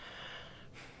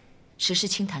实是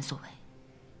清谈所为。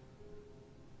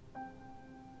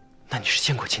那你是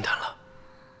见过清谈了？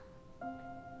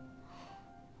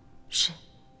是。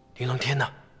林龙天呢？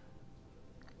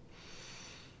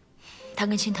他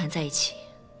跟清谈在一起，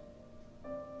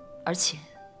而且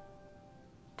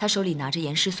他手里拿着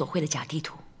严师所绘的假地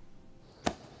图。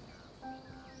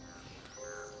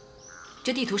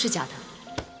这地图是假的。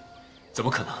怎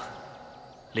么可能？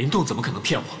林动怎么可能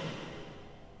骗我？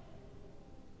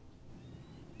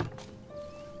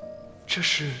这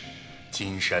是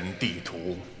精神地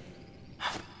图。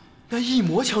那一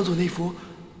魔抢走那幅，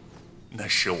那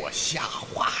是我瞎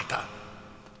画的。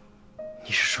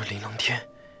你是说林龙天？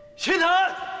清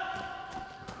谈，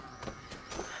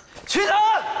清谈，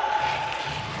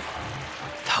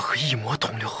他和一魔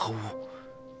同流合污。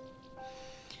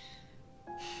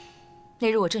那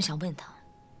日我正想问他，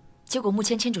结果穆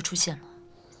芊芊就出现了。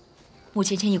穆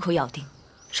芊芊一口咬定，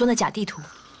说那假地图，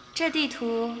这地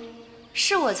图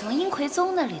是我从阴魁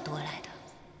宗那里夺来的。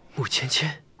穆芊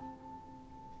芊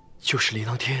就是林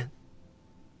狼天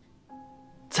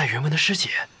在辕门的师姐。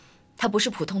她不是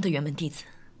普通的辕门弟子，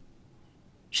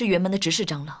是辕门的执事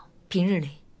长老，平日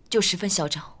里就十分嚣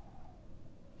张。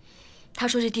他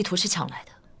说这地图是抢来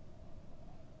的，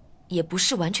也不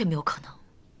是完全没有可能。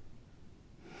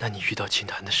那你遇到清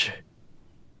谈的事，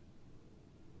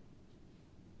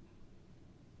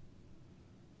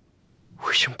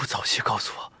为什么不早些告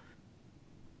诉我？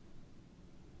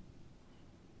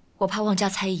我怕妄加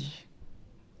猜疑，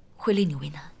会令你为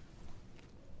难。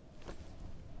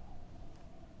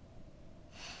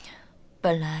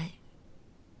本来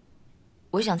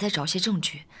我想再找些证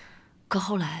据，可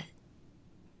后来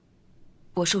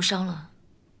我受伤了，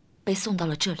被送到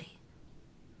了这里。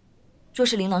若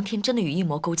是琳琅天真的与异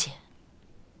魔勾结，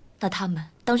那他们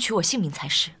当取我性命才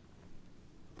是。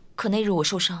可那日我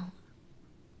受伤，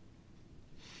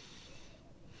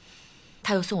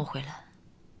他又送我回来，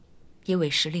也委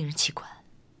实令人奇怪。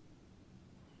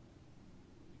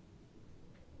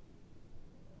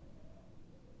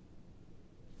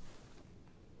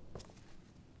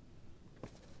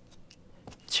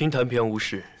清谈平安无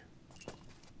事，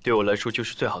对我来说就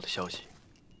是最好的消息。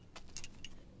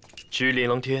至于琳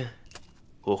琅天，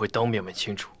我会当面问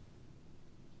清楚。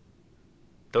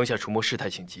当下除魔事态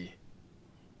紧急，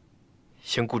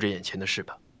先顾着眼前的事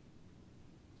吧。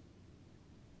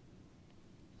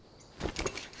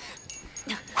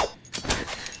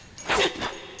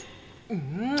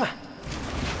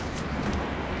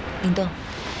林动，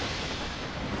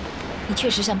你确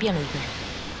实像变了一个人，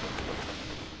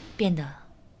变得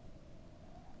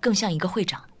更像一个会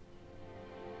长。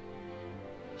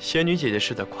仙女姐姐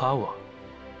是在夸我。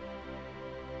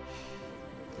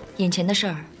眼前的事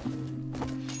儿，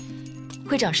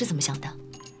会长是怎么想的？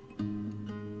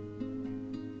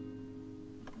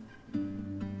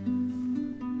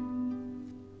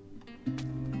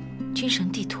军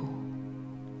神地图，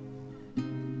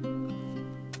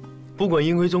不管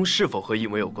阴魁宗是否和异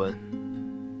魔有关，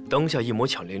当下异魔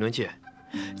抢灵伦剑，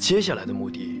接下来的目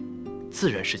的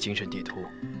自然是精神地图。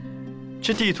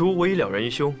这地图我已了然于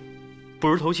胸，不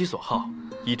如投其所好，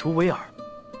以图为饵，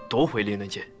夺回灵伦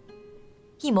剑。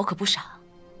异魔可不傻。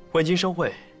万金商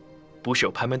会不是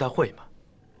有拍卖大会吗？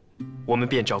我们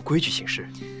便照规矩行事。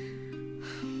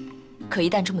可一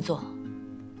旦这么做，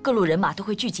各路人马都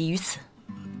会聚集于此，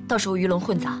到时候鱼龙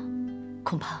混杂，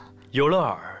恐怕有了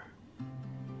饵，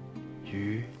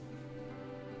鱼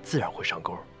自然会上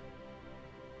钩。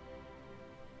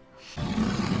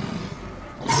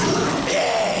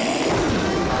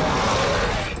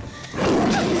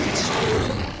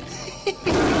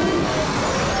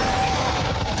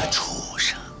那畜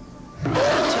生，跳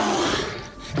啊！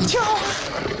你跳啊！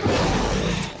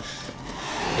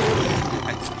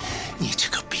你这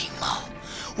个病猫，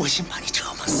我先把你折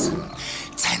磨死，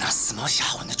再拿死猫吓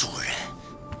唬那主人。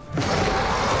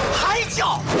还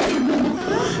叫！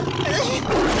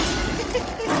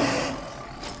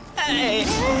哎，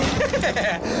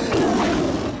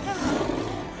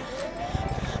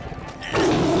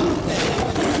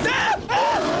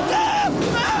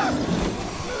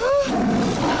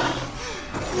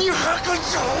你还敢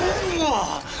找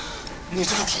我？你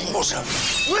这个畜生，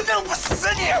我弄不死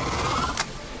你！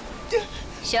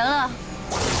行了，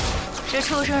这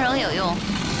畜生仍有用，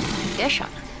别傻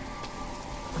了。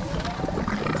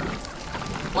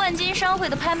万金商会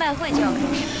的拍卖会就要开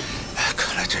始。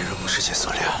看来这任务是解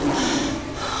锁了，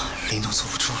林动做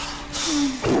不住了。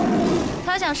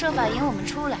他想设法引我们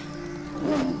出来，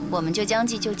我们就将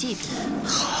计就计呗。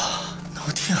好，那我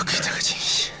一定要给他个惊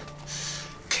喜，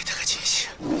给他个惊喜，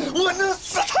我弄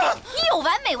死他！你有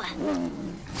完没完？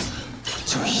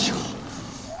就一下，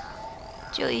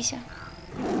就一下，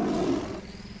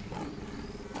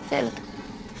废了他！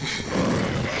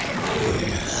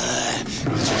你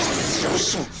这个死妖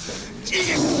兽！一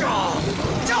手，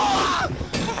救我！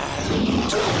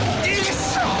一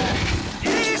手，一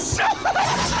手！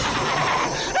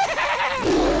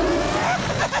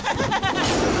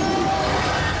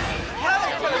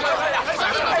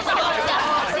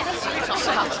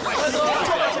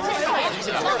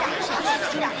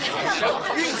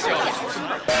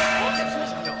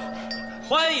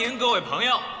欢迎各位朋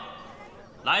友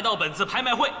来到本次拍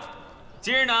卖会。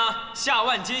今日呢，夏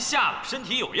万金夏老身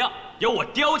体有恙，由我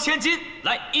刁千金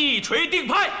来一锤定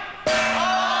拍。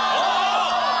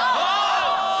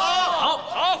好，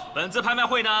本次拍卖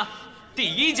会呢，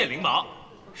第一件灵宝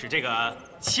是这个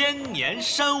千年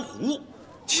珊瑚。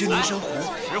千年珊瑚，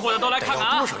识货的都来看看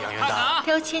啊！多少洋元单？看看啊！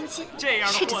刁千金，这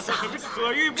样的货色可是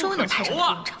可遇不可求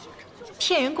啊！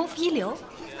骗人功夫一流。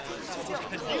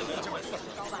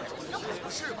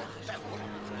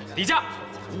底价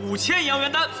5000洋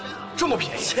元单，这么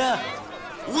便宜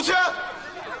？5000，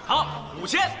好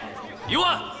，5000，1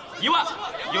万，1万，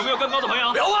有没有更高的朋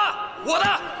友？2万，我的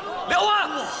2万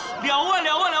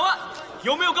，2万，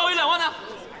有没有高于2万的？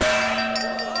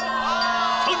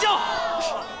成交。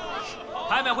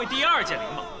拍卖会第二件灵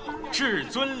宝，至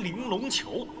尊玲珑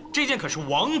球，这件可是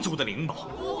王族的灵宝，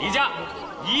底价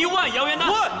1万洋元单。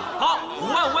好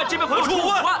，5万，这位朋友出5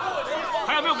万，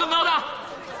还有没有更高的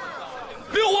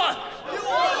？6万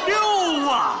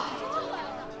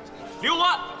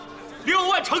，6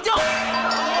万，成交。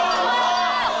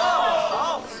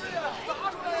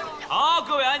好，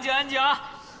各位安静啊！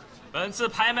本次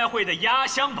拍卖会的压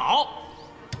箱宝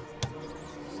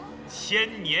——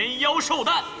千年妖兽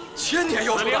蛋。千年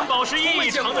妖兽蛋，此灵宝是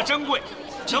异常的珍贵，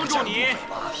能助你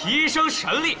提升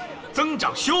神力，增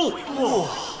长修为。哇！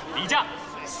底价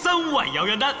3万洋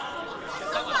元单。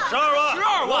12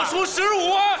万，我出15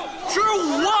万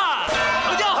，15万，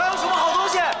成交。还有什么好东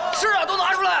西？是啊，都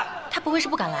拿出来。他不会是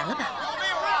不敢来了吧？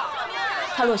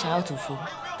他若想要祖符，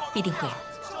必定会有。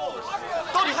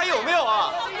到底还有没有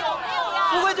啊？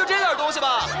不会就这点东西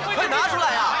吧？快拿出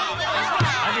来呀！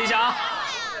安静一下啊！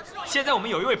现在我们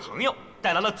有一位朋友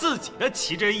带来了自己的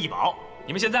奇珍异宝，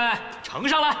你们现在呈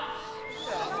上来。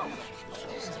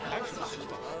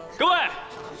各位，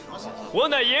我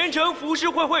乃盐城浮世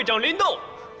会会长林动，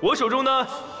我手中呢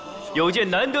有件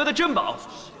难得的珍宝，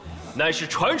乃是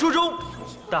传说中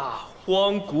大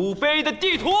荒古碑的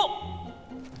地图。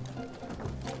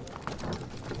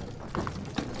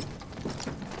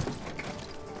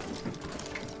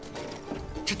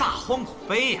这大荒古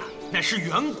碑呀，乃是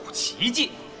远古奇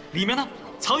迹，里面呢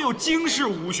藏有惊世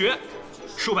武学，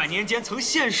数百年间曾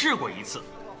现世过一次，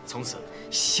从此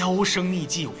销声匿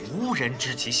迹，无人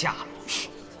知其下落。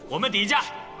我们底价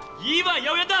1万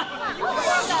洋元单。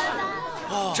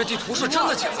这地图是真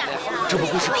的假的呀？这不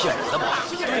会是骗人的吧？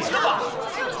对的吧？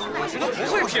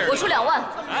不会骗人。我出2万。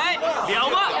哎，2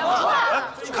万。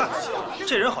看，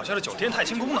这人好像是9天太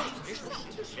清宫的。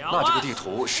那这个地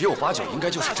图10有8九应该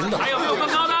就是真的。还有没有更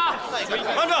高的？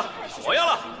慢着，我要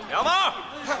了2万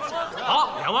2。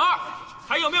好，2万2。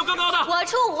还有没有更高的？我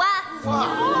出5万。5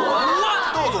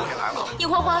万。豆豆也来了。尹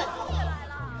欢欢，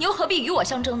你又何必与我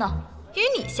相争呢？与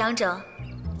你相争，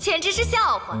简直是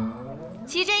笑话。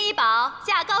奇珍异宝，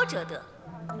价高者得。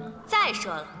再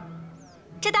说了，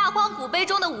这大荒古碑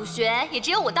中的武学，也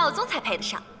只有我道宗才配得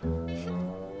上。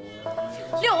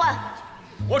6万。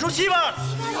我出7万，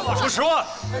我出10万。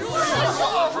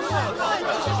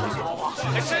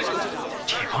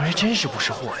这帮人真是不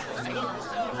识货呀！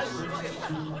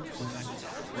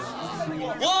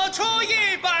我出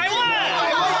100万。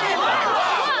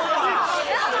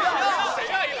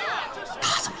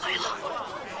他怎么来了？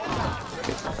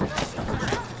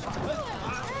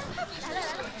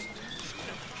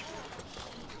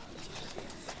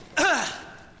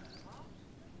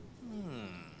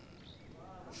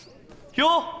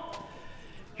哟，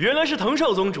原来是藤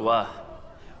少宗主啊！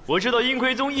我知道阴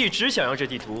魁宗一直想要这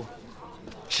地图，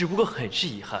只不过很是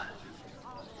遗憾，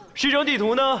这张地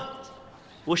图呢，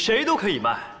我谁都可以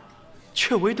卖，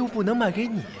却唯独不能卖给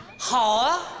你。好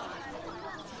啊，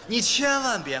你千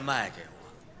万别卖给我，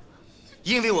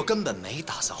因为我根本没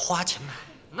打算花钱买。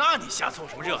那你瞎凑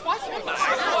什么热闹？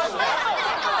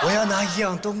我要拿一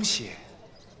样东西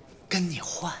跟你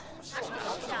换。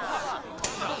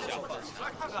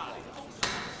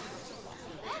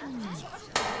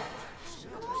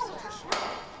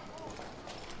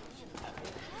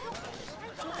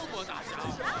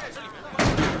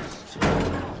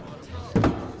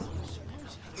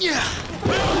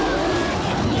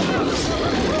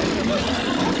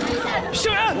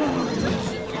圣人，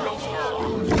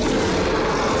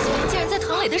既然在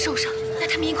唐磊的手上，那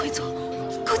他们阴魁宗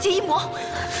勾结阴谋，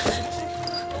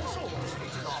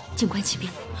静观其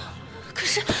变。可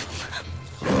是，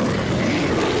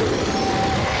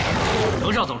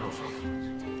藤少宗主，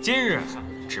今日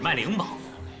只卖灵宝，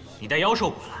你带妖兽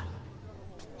过来，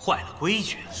坏了规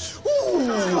矩。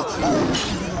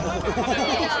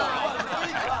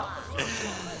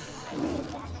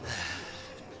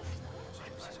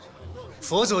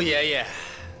佛祖爷爷，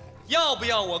要不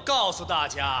要我告诉大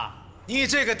家，你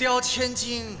这个雕千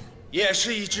金也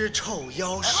是一只臭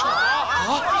妖兽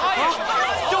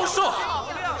妖兽！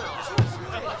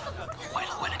坏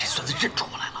了，这孙子认出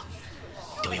我来了，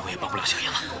雕爷我也帮不了小爷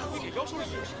了。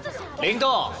灵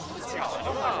动，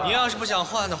你要是不想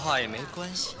换的话也没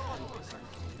关系，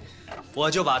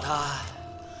我就把它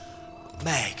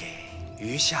卖给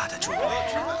余下的诸位。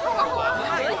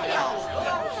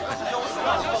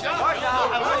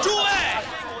诸位，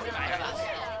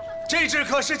这只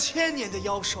可是千年的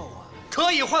妖兽啊，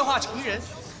可以幻化成人，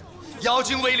妖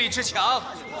精威力之强，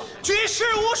举世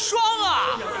无双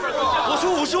啊！我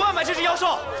出50万买这只妖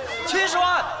兽，70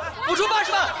万，我出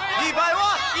80万，100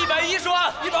万，110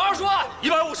万，120万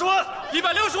，150万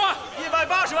，160万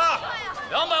，180万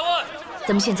，200万。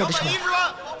咱们现在的筹码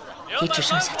也只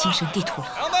剩下精神地图了。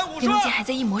灵龙剑还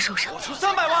在异魔手上，我出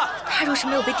300万。他若是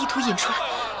没有被地图引出来，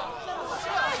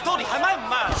到底还卖不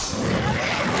卖了？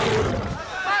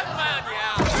卖不卖啊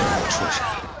你？畜生，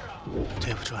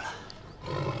对不住了，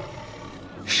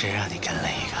谁让你跟了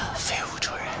一个废物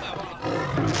主人？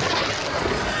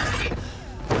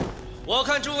我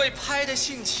看诸位拍的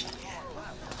兴起，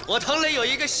我藤磊有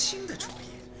一个新的主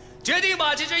意，决定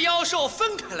把这只妖兽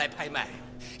分开来拍卖，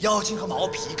妖精和毛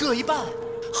皮各一半，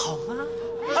好吗？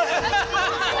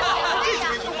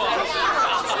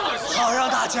好让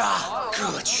大家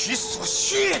各取所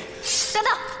需。等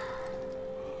等，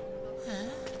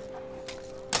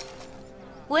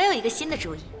我有一个新的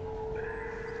主意。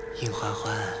殷欢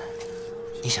欢，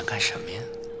你想干什么呀？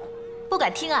不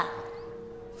敢听啊。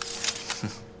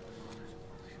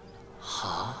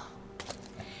好，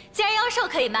既然妖兽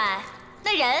可以卖，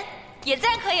那人也自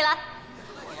然可以了。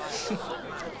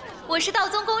我是道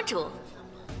宗公主，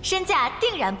身价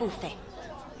定然不菲。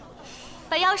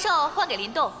把妖兽换给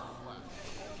林动，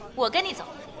我跟你走。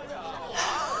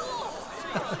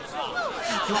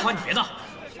殷欢欢，你别闹，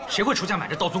谁会出价买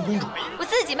这道宗公主？我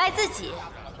自己卖自己，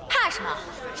怕什么？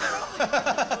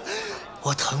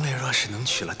我藤磊若是能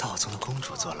娶了道宗的公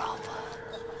主做老婆，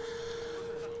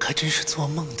可真是做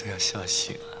梦都要笑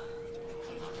醒了。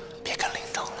别跟林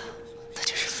动了，他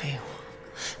就是废物，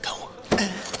跟我。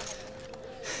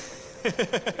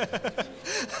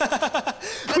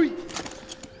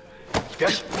别，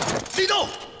林动，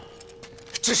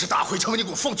这是大会城，你给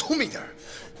我放聪明点，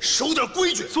守点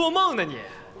规矩。做梦呢你！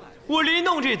我林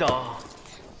动这等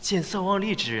见色忘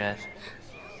义之人，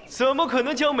怎么可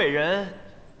能将美人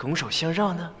拱手相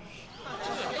让呢？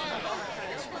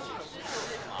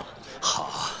好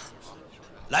啊，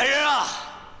来人啊，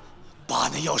把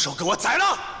那妖兽给我宰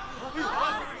了！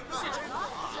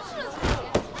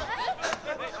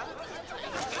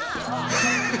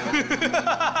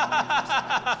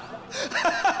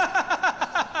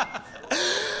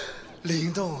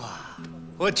灵动啊，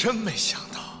我真没想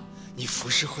到你浮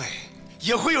世会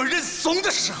也会有认怂的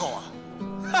时候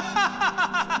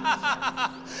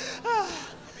啊！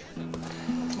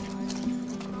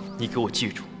你给我记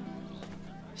住，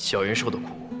小元受的苦，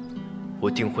我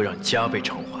定会让你加倍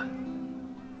偿还。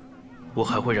我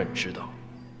还会让你知道，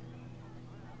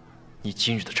你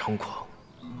今日的猖狂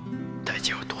代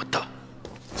价有多大。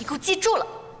你给我记住了。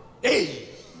哎，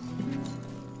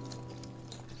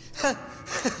哼，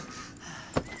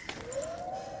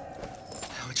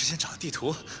我之前找的地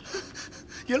图，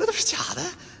原来都是假的。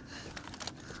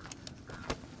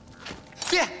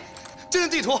爹，这张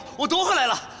地图我夺回来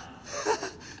了。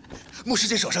牧师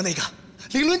姐手上那个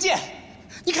灵伦剑，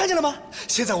你看见了吗？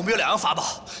现在我们有2样法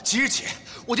宝，即日起，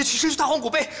我就起身去大荒古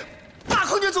碑，把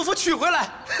空间祖符取回来。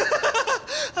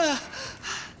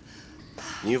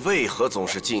你为何总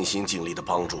是尽心尽力地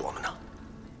帮助我们呢？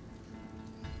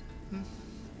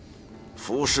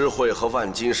浮尸会和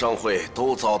万金商会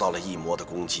都遭到了异魔的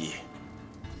攻击，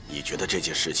你觉得这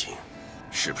件事情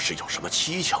是不是有什么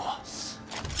蹊跷啊？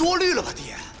多虑了吧，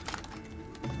爹。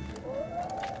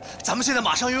咱们现在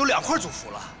马上又有2块祖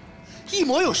符了，异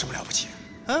魔有什么了不起？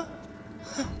啊？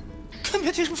更别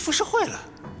提什么浮尸会了，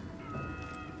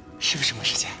是不是魔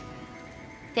师姐？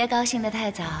别高兴得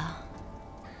太早，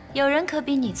有人可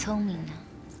比你聪明呢。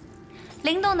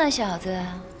灵动那小子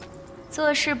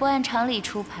做事不按常理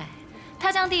出牌，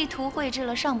他将地图绘制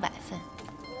了上百份，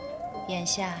眼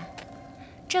下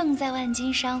正在万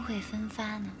金商会分发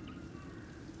呢。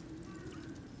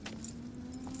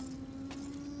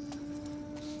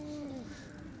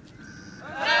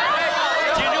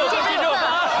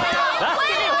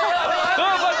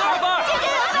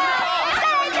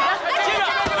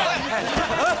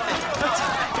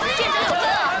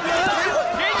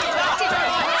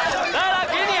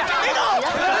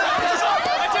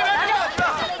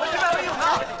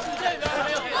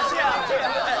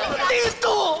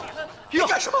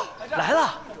来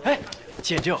了，哎，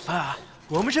见真有饭啊！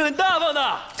我们是很大方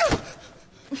的。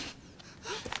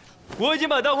我已经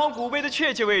把大荒古碑的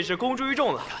确切位置公诸于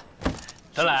众了。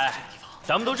看来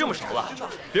咱们都这么熟了，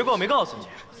别怪我没告诉你。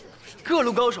各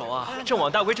路高手啊，正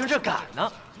往大奎城这赶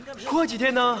呢。过几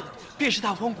天呢，便是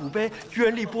大荒古碑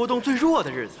原力波动最弱的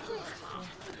日子。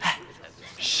哎，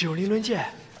使用灵伦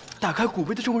剑打开古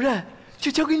碑的重任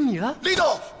就交给你了。李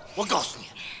董，我告诉你，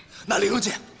那灵伦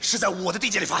剑是在我的地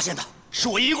界里发现的。是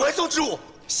我银怀宗之物，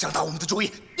想打我们的主意，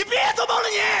你别做梦了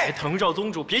你！哎，藤少宗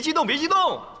主，别激动，别激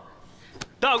动。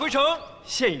大奎城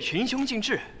现已群雄尽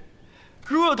至，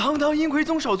若有堂堂阴魁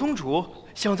宗少宗主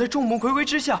想在众目睽睽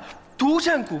之下独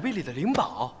占古碑里的灵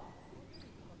宝，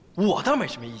我倒没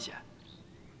什么意见。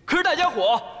可是大家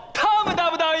伙他们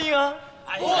答不答应啊？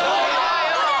对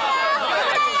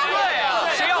呀，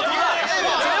谁要独占，绝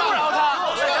不饶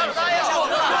他！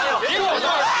别给我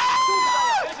做！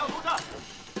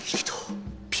李董，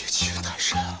别欺人太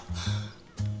甚啊！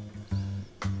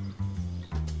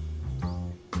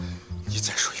你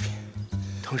再说一遍。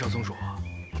藤少宗主，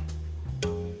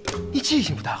你记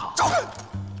性不太好。走开！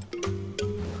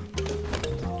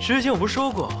之前我不是说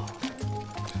过，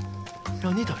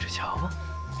让你等着瞧吗？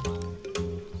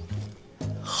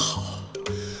好，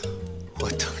我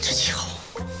等着瞧。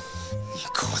你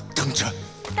给我等着！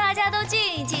大家都静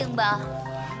一静吧。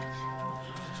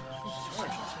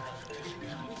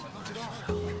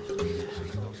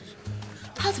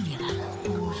他怎么也来了？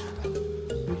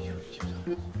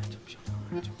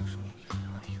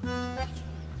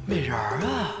美人儿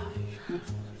啊！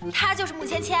他就是穆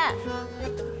芊芊。哎，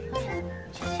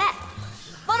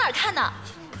往哪儿看呢？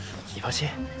你放心，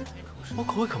我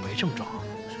口味可没这么重，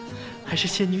还是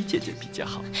仙女姐姐比较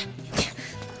好。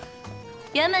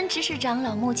辕门执事长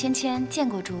老穆芊芊见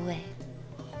过诸位。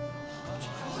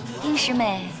殷师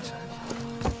妹、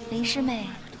林师妹，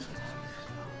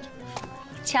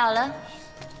巧了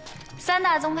，3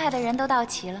大宗派的人都到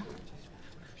齐了。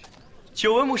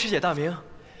久闻穆师姐大名，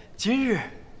今日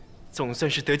总算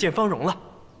是得见芳容了。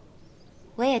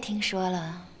我也听说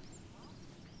了，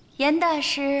严大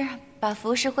师把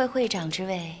浮世会会长之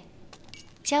位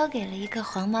交给了一个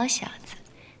黄毛小子，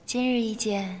今日一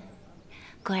见，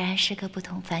果然是个不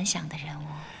同凡响的人物。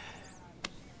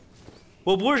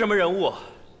我不是什么人物，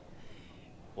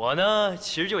我呢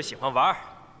其实就喜欢玩。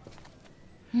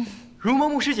如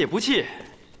蒙穆师姐不弃，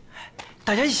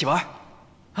大家一起玩，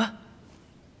啊？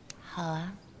好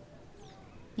啊，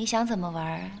你想怎么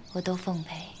玩，我都奉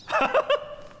陪。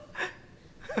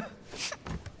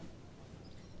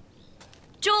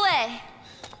诸位，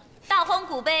大荒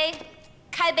古碑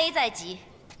开碑在即，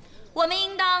我们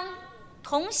应当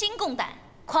同心共胆，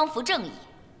匡扶正义，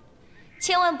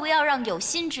千万不要让有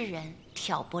心之人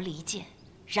挑拨离间，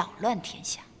扰乱天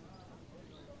下。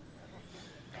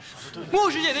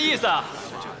穆师姐的意思啊，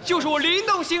就是我灵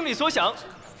动心里所想，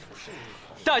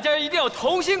大家一定要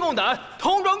同心共胆，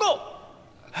同庄共。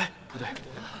哎，不对，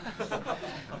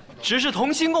只是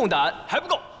同心共胆还不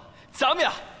够，咱们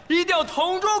呀一定要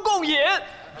同桌共饮。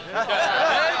大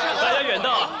家远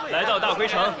道来到大奎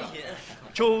城，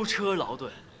舟车劳顿，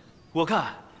我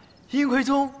看阴魁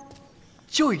宗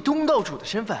就以东道主的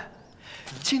身份，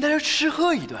请大家吃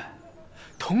喝一顿，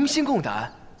同心共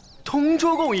胆，同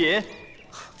桌共饮，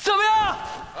怎么样？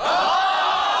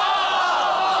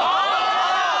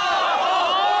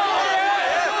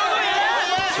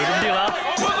就这么定了啊！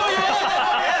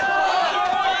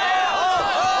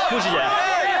穆师姐，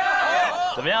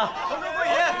怎么样？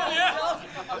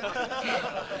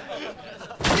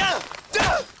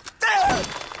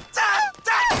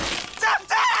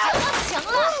行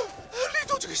了，林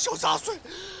动这个小杂碎，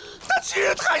他欺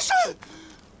人太甚。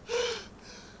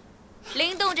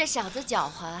林动这小子狡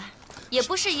猾，也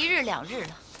不是一日两日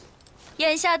了。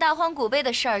眼下大荒古碑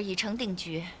的事儿已成定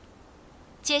局，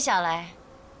接下来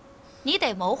你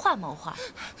得谋划谋划。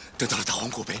等到了大荒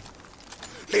古碑，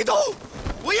林动，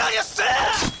我要你死！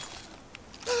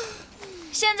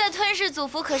现在吞噬祖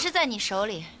符可是在你手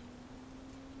里，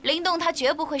林动他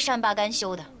绝不会善罢甘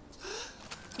休的。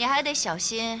你还得小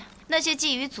心那些觊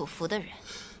觎祖符的人。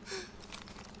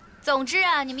总之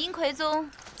啊，你们阴魁宗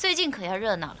最近可要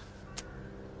热闹了。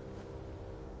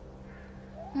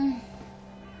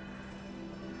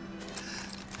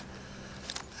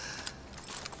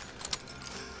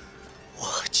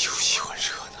我就喜欢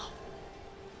热闹。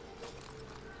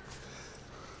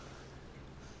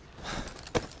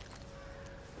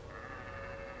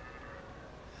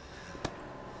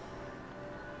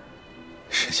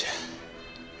师姐，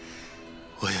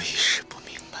我有一事不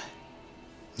明白，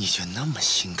你就那么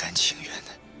心甘情愿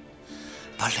的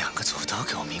把2个族都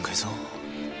给我们阴魁宗？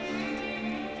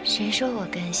谁说我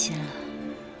甘心了？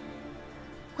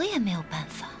我也没有办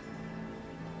法。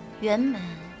原本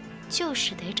就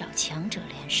是得找强者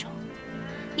联手，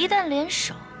一旦联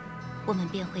手，我们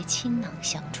便会倾囊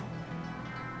相助。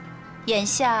眼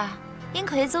下阴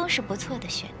魁宗是不错的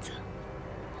选择，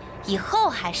以后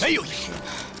还是没有以后，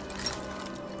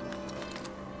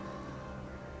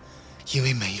因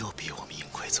为没有比我们阴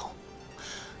魁宗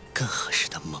更合适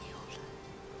的盟友了。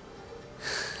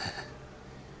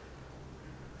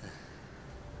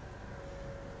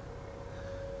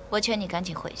我劝你赶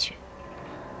紧回去，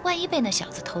万一被那小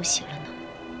子偷袭了呢？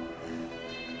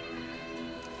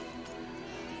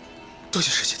多谢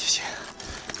师姐提醒。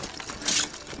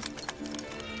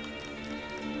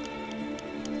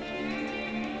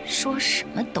说什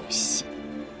么都信，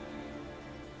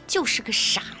就是个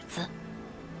傻子。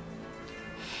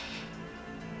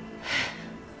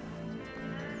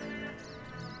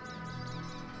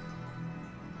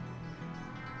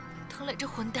藤磊这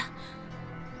混蛋，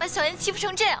把小妍欺负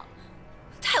成这样，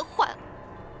太坏了。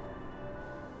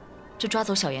这抓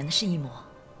走小妍的是一魔，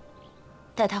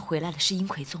带他回来的是阴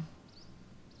魁宗，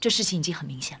这事情已经很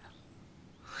明显了。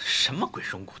什么鬼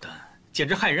龙骨丹，简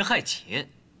直害人害己！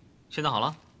现在好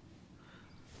了，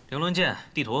灵伦剑、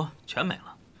地图全没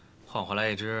了，换回来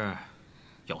一只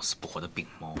要死不活的病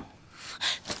猫。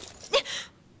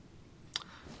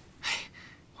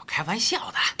我开玩笑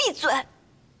的。闭嘴！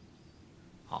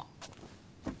好。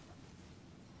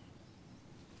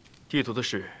地图的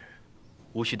事，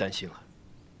无需担心了。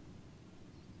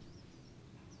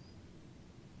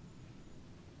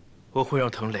我会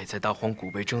让藤磊在大荒古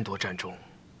碑争夺战中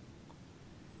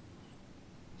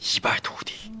一败涂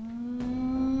地。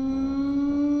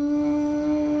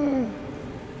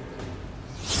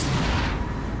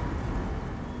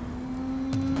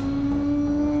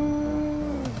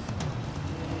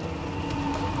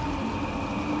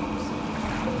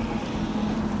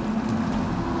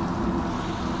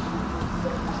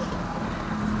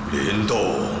林动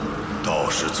倒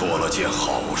是做了件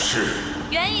好事。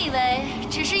原以为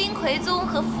只是阴魁宗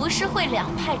和浮世会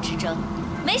2派之争，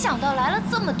没想到来了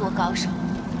这么多高手。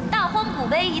大荒古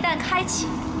碑一旦开启，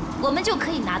我们就可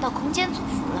以拿到空间祖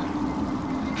符了，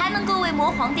还能够为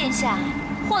魔皇殿下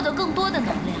获得更多的能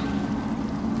量。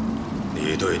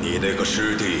你对你那个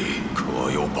师弟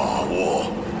可有把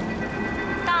握？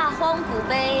大荒古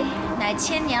碑乃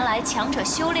1000年来强者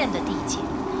修炼的地界，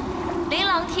琳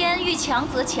琅天欲强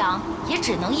则强，也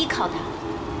只能依靠他。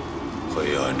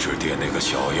黑暗之殿那个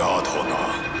小丫头呢？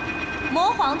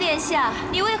魔皇殿下，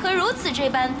你为何如此这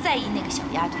般在意那个小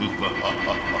丫头？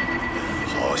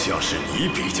好像是你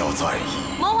比较在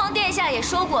意。魔皇殿下也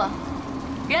说过，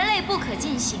人类不可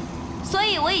尽信，所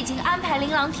以我已经安排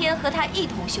琳琅天和他一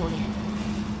同修炼。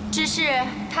只是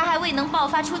他还未能爆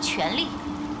发出全力，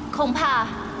恐怕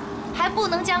还不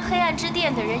能将黑暗之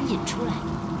殿的人引出来。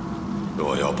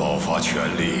若要爆发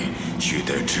全力，须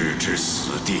得置之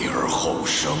死地而后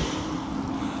生。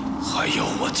还要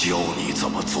我教你怎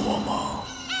么做吗？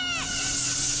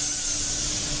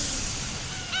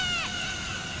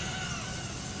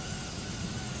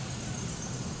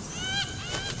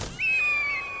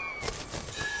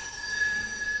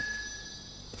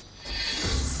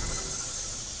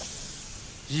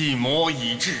一魔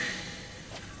已至，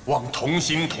望同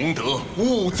心同德，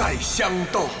勿再相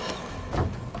斗。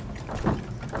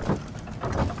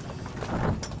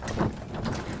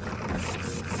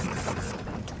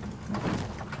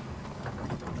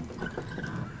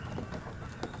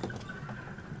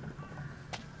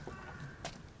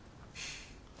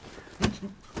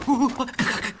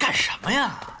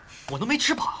我都没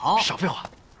吃饱。少废话！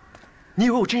你以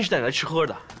为我真是带你来吃喝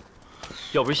的？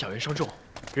要不是小袁伤重，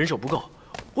人手不够，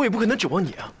我也不可能指望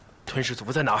你啊！吞噬祖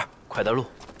父在哪儿？快带路！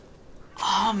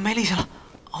啊，没力气了，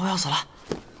我要死了！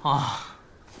啊，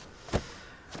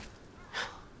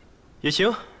也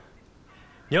行。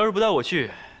你要是不带我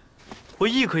去，我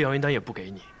一颗养元丹也不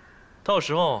给你。到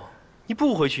时候你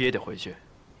不回去也得回去，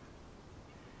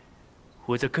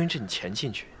我再跟着你前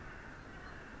进去。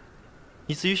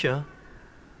你自己选啊。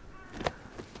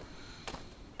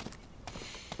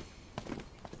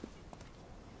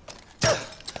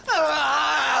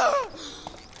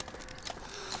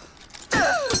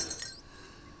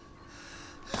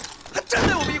 真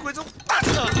被我们一回宗大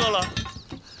吃大喝了！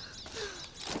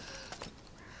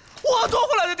我夺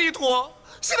回来的地图，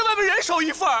现在外面人手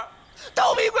一份儿，当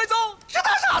我们一回宗是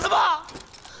大傻子吗？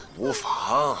无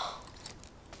妨，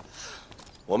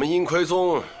我们阴魁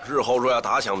宗日后若要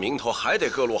打响名头，还得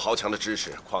各路豪强的支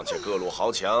持。况且各路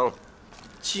豪强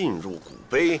进入古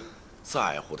碑，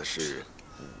在乎的是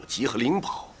武籍和灵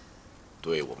宝，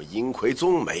对我们阴魁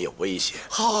宗没有威胁。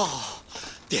好，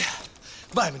爹，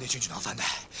外面那军囊饭袋。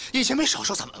 以前没少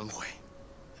受咱们恩惠，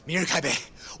明日开碑，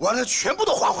我让他全部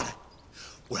都还回来，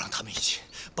我让他们一起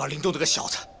把林动这个小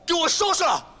子给我收拾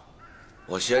了。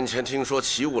我先前听说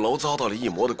齐物楼遭到了异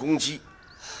魔的攻击，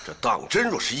这当真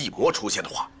若是异魔出现的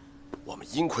话，我们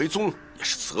阴魁宗也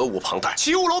是责无旁贷。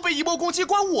齐物楼被异魔攻击，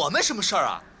关我们什么事儿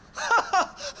啊？哈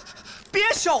哈，别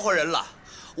笑话人了，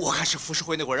我看是浮世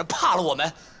绘那伙人怕了我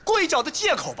们，跪脚的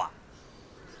借口吧。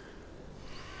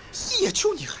也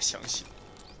就你还相信？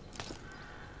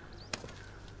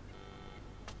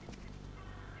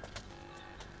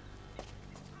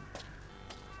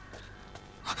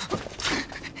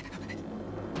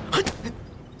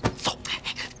 走！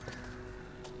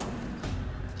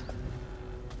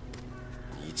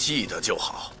你记得就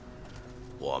好，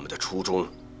我们的初衷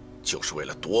就是为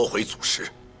了夺回祖师。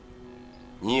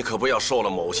你可不要受了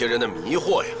某些人的迷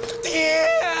惑呀！爹，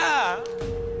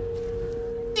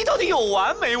你到底有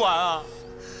完没完啊？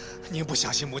您不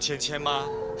相信穆芊芊吗？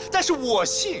但是我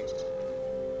信，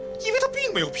因为他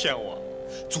并没有骗我。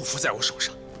祖父在我手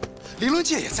上，灵伦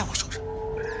剑也在我手上。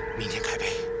 明天开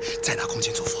碑，再拿空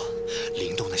间祖父，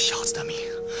林动那小子的命，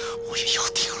我也要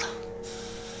定了。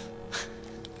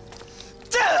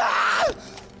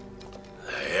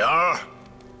磊儿，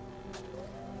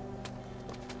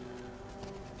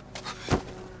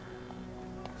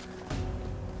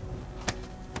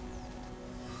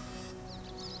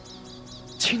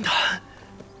青檀，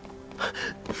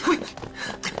喂，林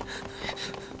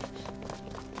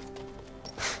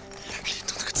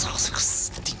动那个糟子，可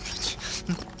死定了你！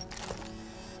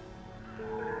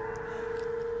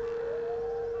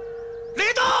 林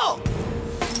动！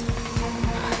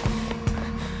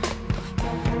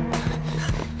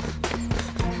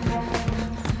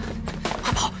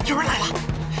快跑！有人来了！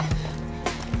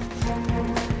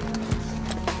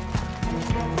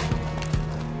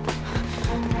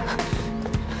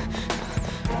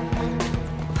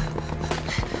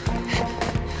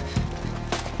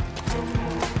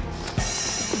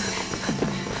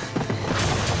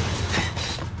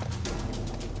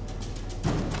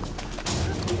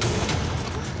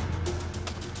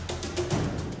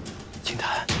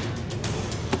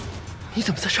你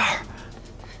怎么在这儿？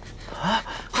啊！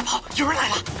快跑！有人来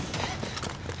了！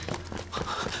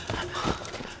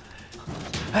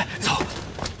哎，走，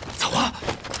走啊！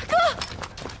哥，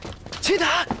秦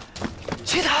檀，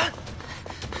秦檀，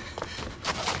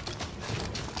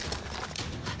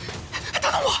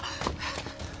等等我！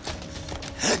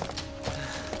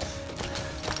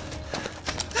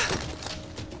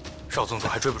少宗主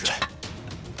还追不追？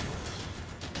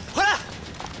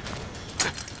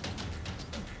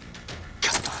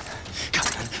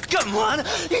 干嘛呢？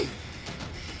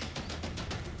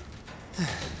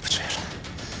不追了。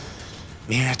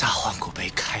明日大荒古碑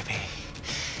开碑，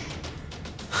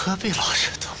何必劳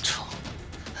师动众？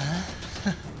嗯，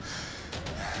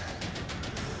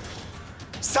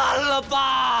散了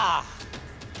吧。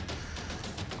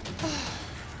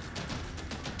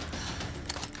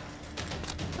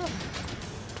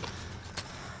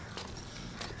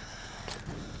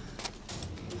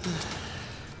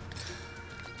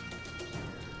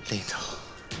林动，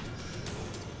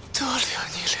多留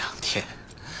你2天。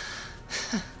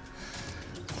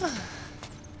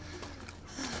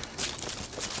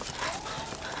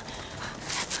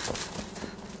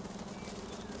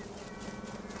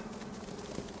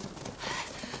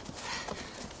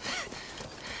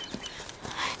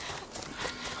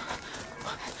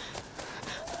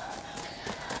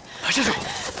站住！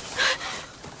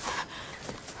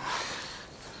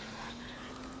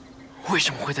为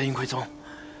什么会在阴魁宗？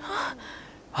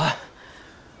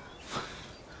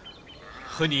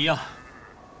和你一样，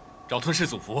找吞噬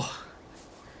祖符。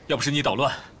要不是你捣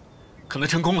乱，可能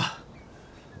成功了。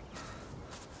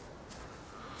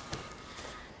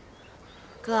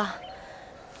哥，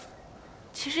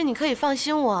其实你可以放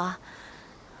心我，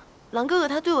狼哥哥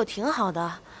他对我挺好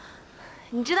的，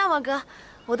你知道吗，哥？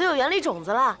我都有原力种子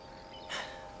了。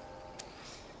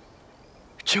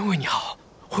真为你好，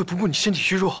会不顾你身体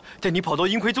虚弱，带你跑到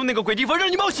阴魁宗那个鬼地方，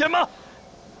让你冒险吗？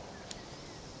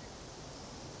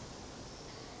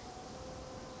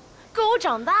哥，我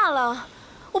长大了，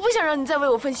我不想让你再为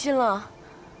我分心了。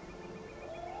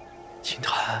青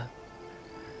檀，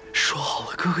说好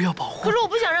了，哥哥要保护。可是我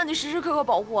不想让你时时刻刻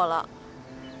保护我了。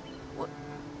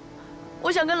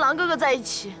我想跟狼哥哥在一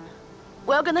起，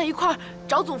我要跟他一块儿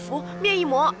找祖符灭异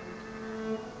魔。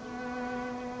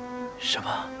什么？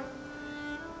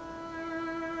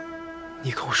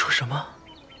你跟我说什么？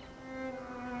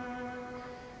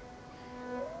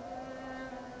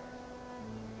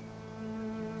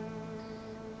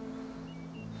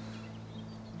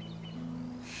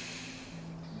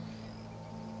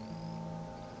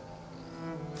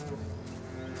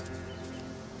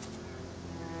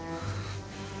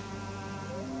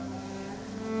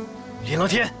林老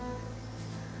天，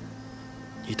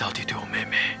你到底对我妹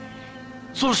妹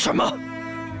做了什么？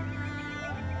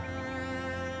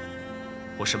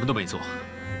我什么都没做，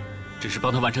只是帮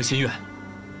她完成心愿。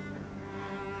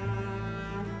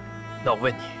那我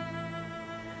问你，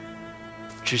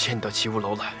之前你到奇雾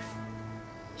楼来，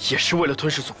也是为了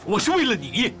吞噬祖符？我是为了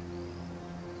你，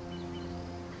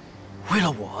为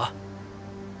了我？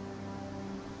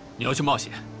你要去冒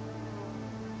险，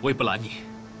我也不拦你。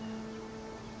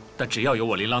但只要有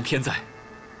我琳琅天在，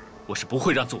我是不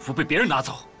会让祖符被别人拿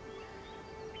走。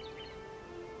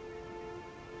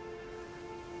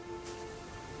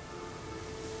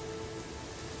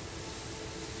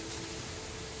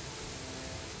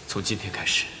从今天开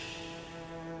始，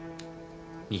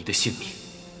你的性命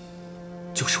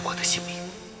就是我的性命。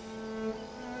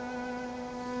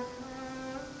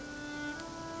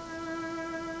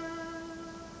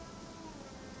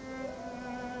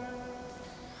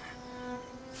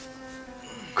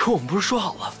可我们不是说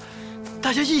好了，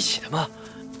大家一起的吗？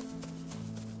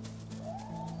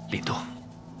林动，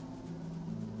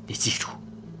你记住，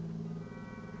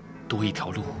多一条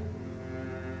路，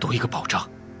多一个保障。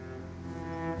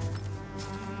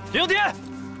林天，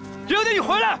林天，你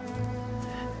回来！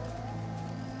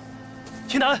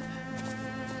青檀，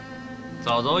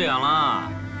早走远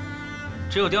了，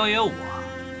只有雕爷我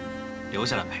留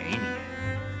下来陪你。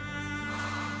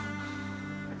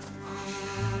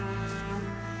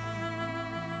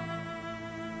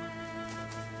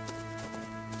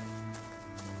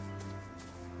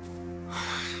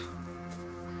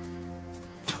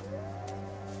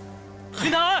青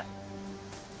檀，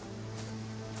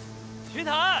青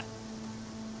檀。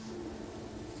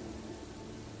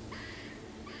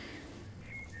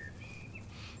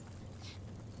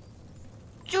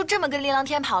就这么跟林琅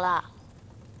天跑了？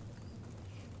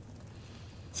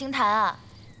青檀啊，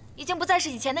已经不再是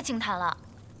以前的青檀了。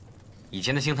以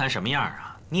前的青檀什么样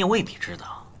啊？你也未必知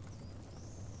道。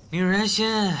女人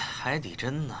心，海底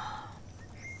针呢。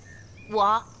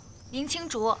我、林青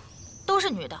竹都是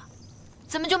女的，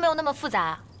怎么就没有那么复杂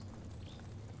啊？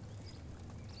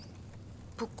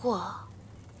不过，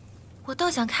我倒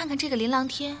想看看这个林琅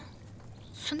天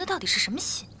存的到底是什么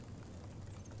心。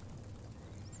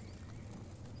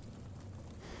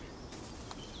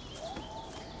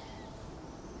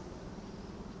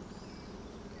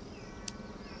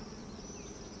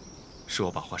是我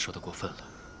把话说得过分了。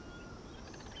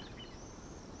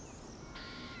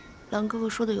狼哥哥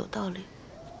说的有道理，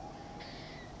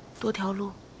多条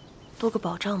路，多个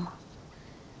保障嘛。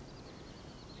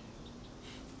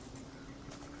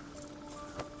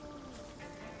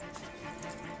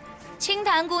青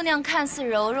檀姑娘看似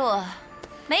柔弱，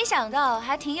没想到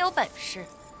还挺有本事。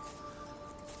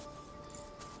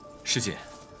师姐，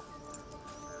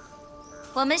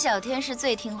我们小天是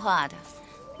最听话的，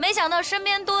没想到身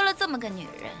边多了这么个女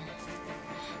人，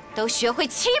都学会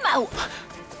欺瞒我。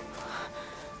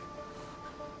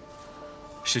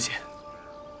师姐，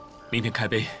明天开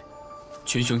碑，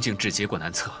群雄竞智，结果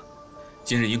难测。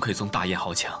今日阴魁宗大宴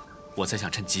豪强，我才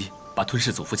想趁机把吞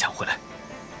噬祖符抢回来。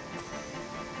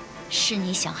是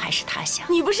你想还是他想？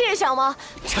你不是也想吗？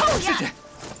臭丫！师姐，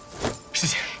师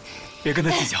姐，别跟他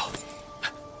计较。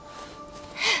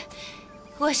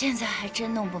我现在还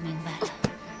真弄不明白了，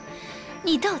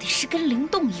你到底是跟灵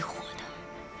动一伙的，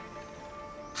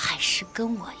还是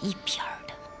跟我一边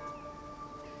的？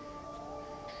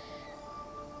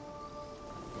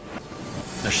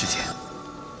那师姐，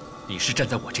你是站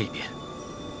在我这边，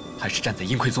还是站在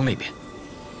阴魁宗那边？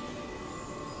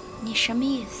你什么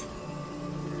意思？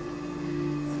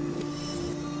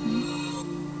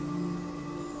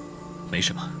没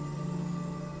什么，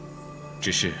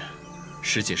只是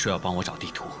师姐说要帮我找地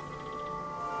图，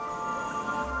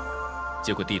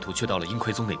结果地图却到了阴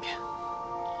魁宗那边。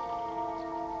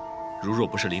如若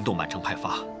不是灵动满城派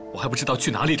发，我还不知道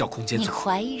去哪里找空间走。你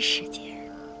怀疑师姐？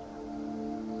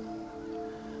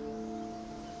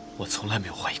我从来没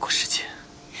有怀疑过师姐，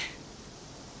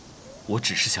我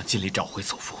只是想尽力找回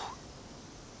祖父，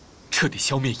彻底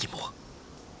消灭一魔。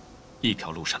一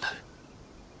条路上的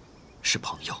是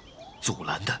朋友，阻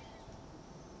拦的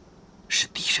是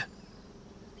敌人。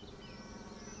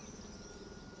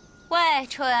喂，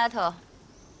臭丫头，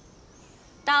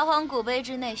大荒古碑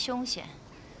之内凶险，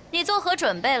你做好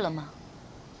准备了吗？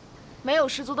没有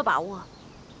十足的把握，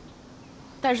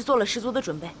但是做了十足的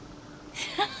准备。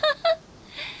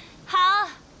好，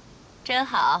真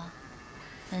好。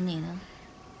那你呢？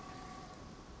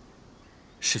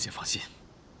师姐放心，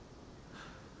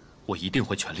我一定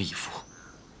会全力以赴。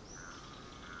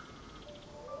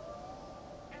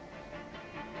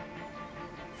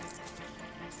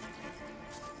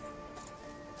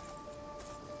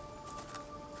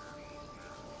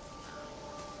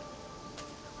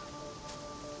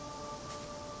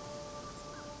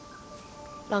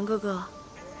狼哥哥，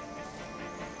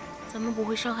咱们不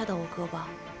会伤害到我哥吧？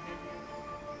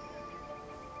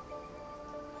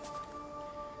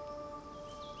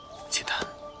秦丹，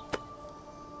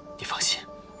你放心，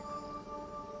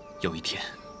有一天，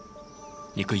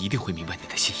你哥一定会明白你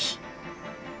的心意。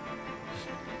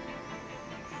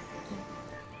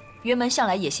云门向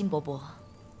来野心勃勃，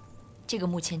这个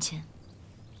穆芊芊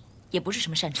也不是什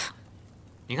么善茬。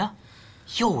你看，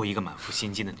又一个满腹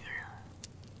心机的女人。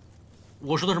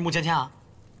我说的是穆芊芊啊。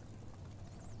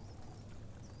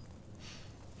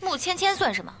穆芊芊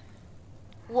算什么？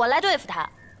我来对付她。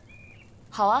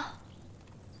好啊，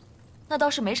那倒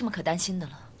是没什么可担心的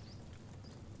了。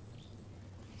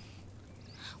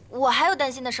我还有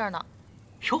担心的事儿呢。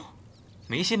哟，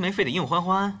没心没肺的应欢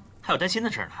欢，还有担心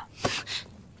的事儿呢？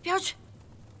边去！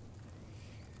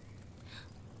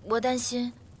我担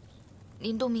心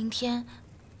林动明天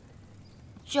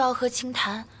就要和清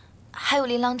潭还有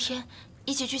林琅天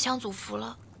一起去抢祖符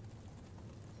了。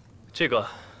这个，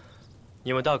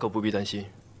你们大可不必担心，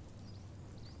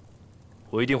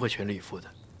我一定会全力以赴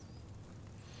的。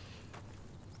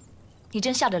你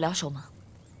真下得了手吗？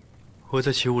我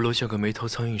在起舞楼像个没头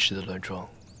苍蝇似的乱撞，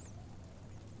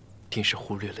定是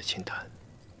忽略了清潭，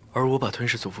而我把吞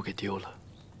噬祖符给丢了。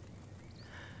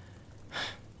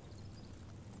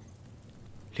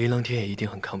林琅天也一定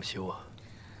很看不起我，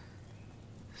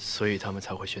所以他们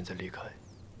才会选择离开。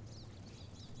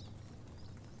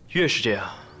越是这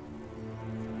样，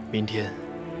明天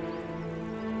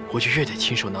我就越得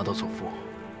亲手拿到祖符。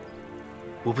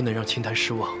我不能让清潭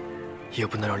失望，也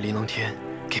不能让林琅天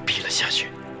给逼了下去。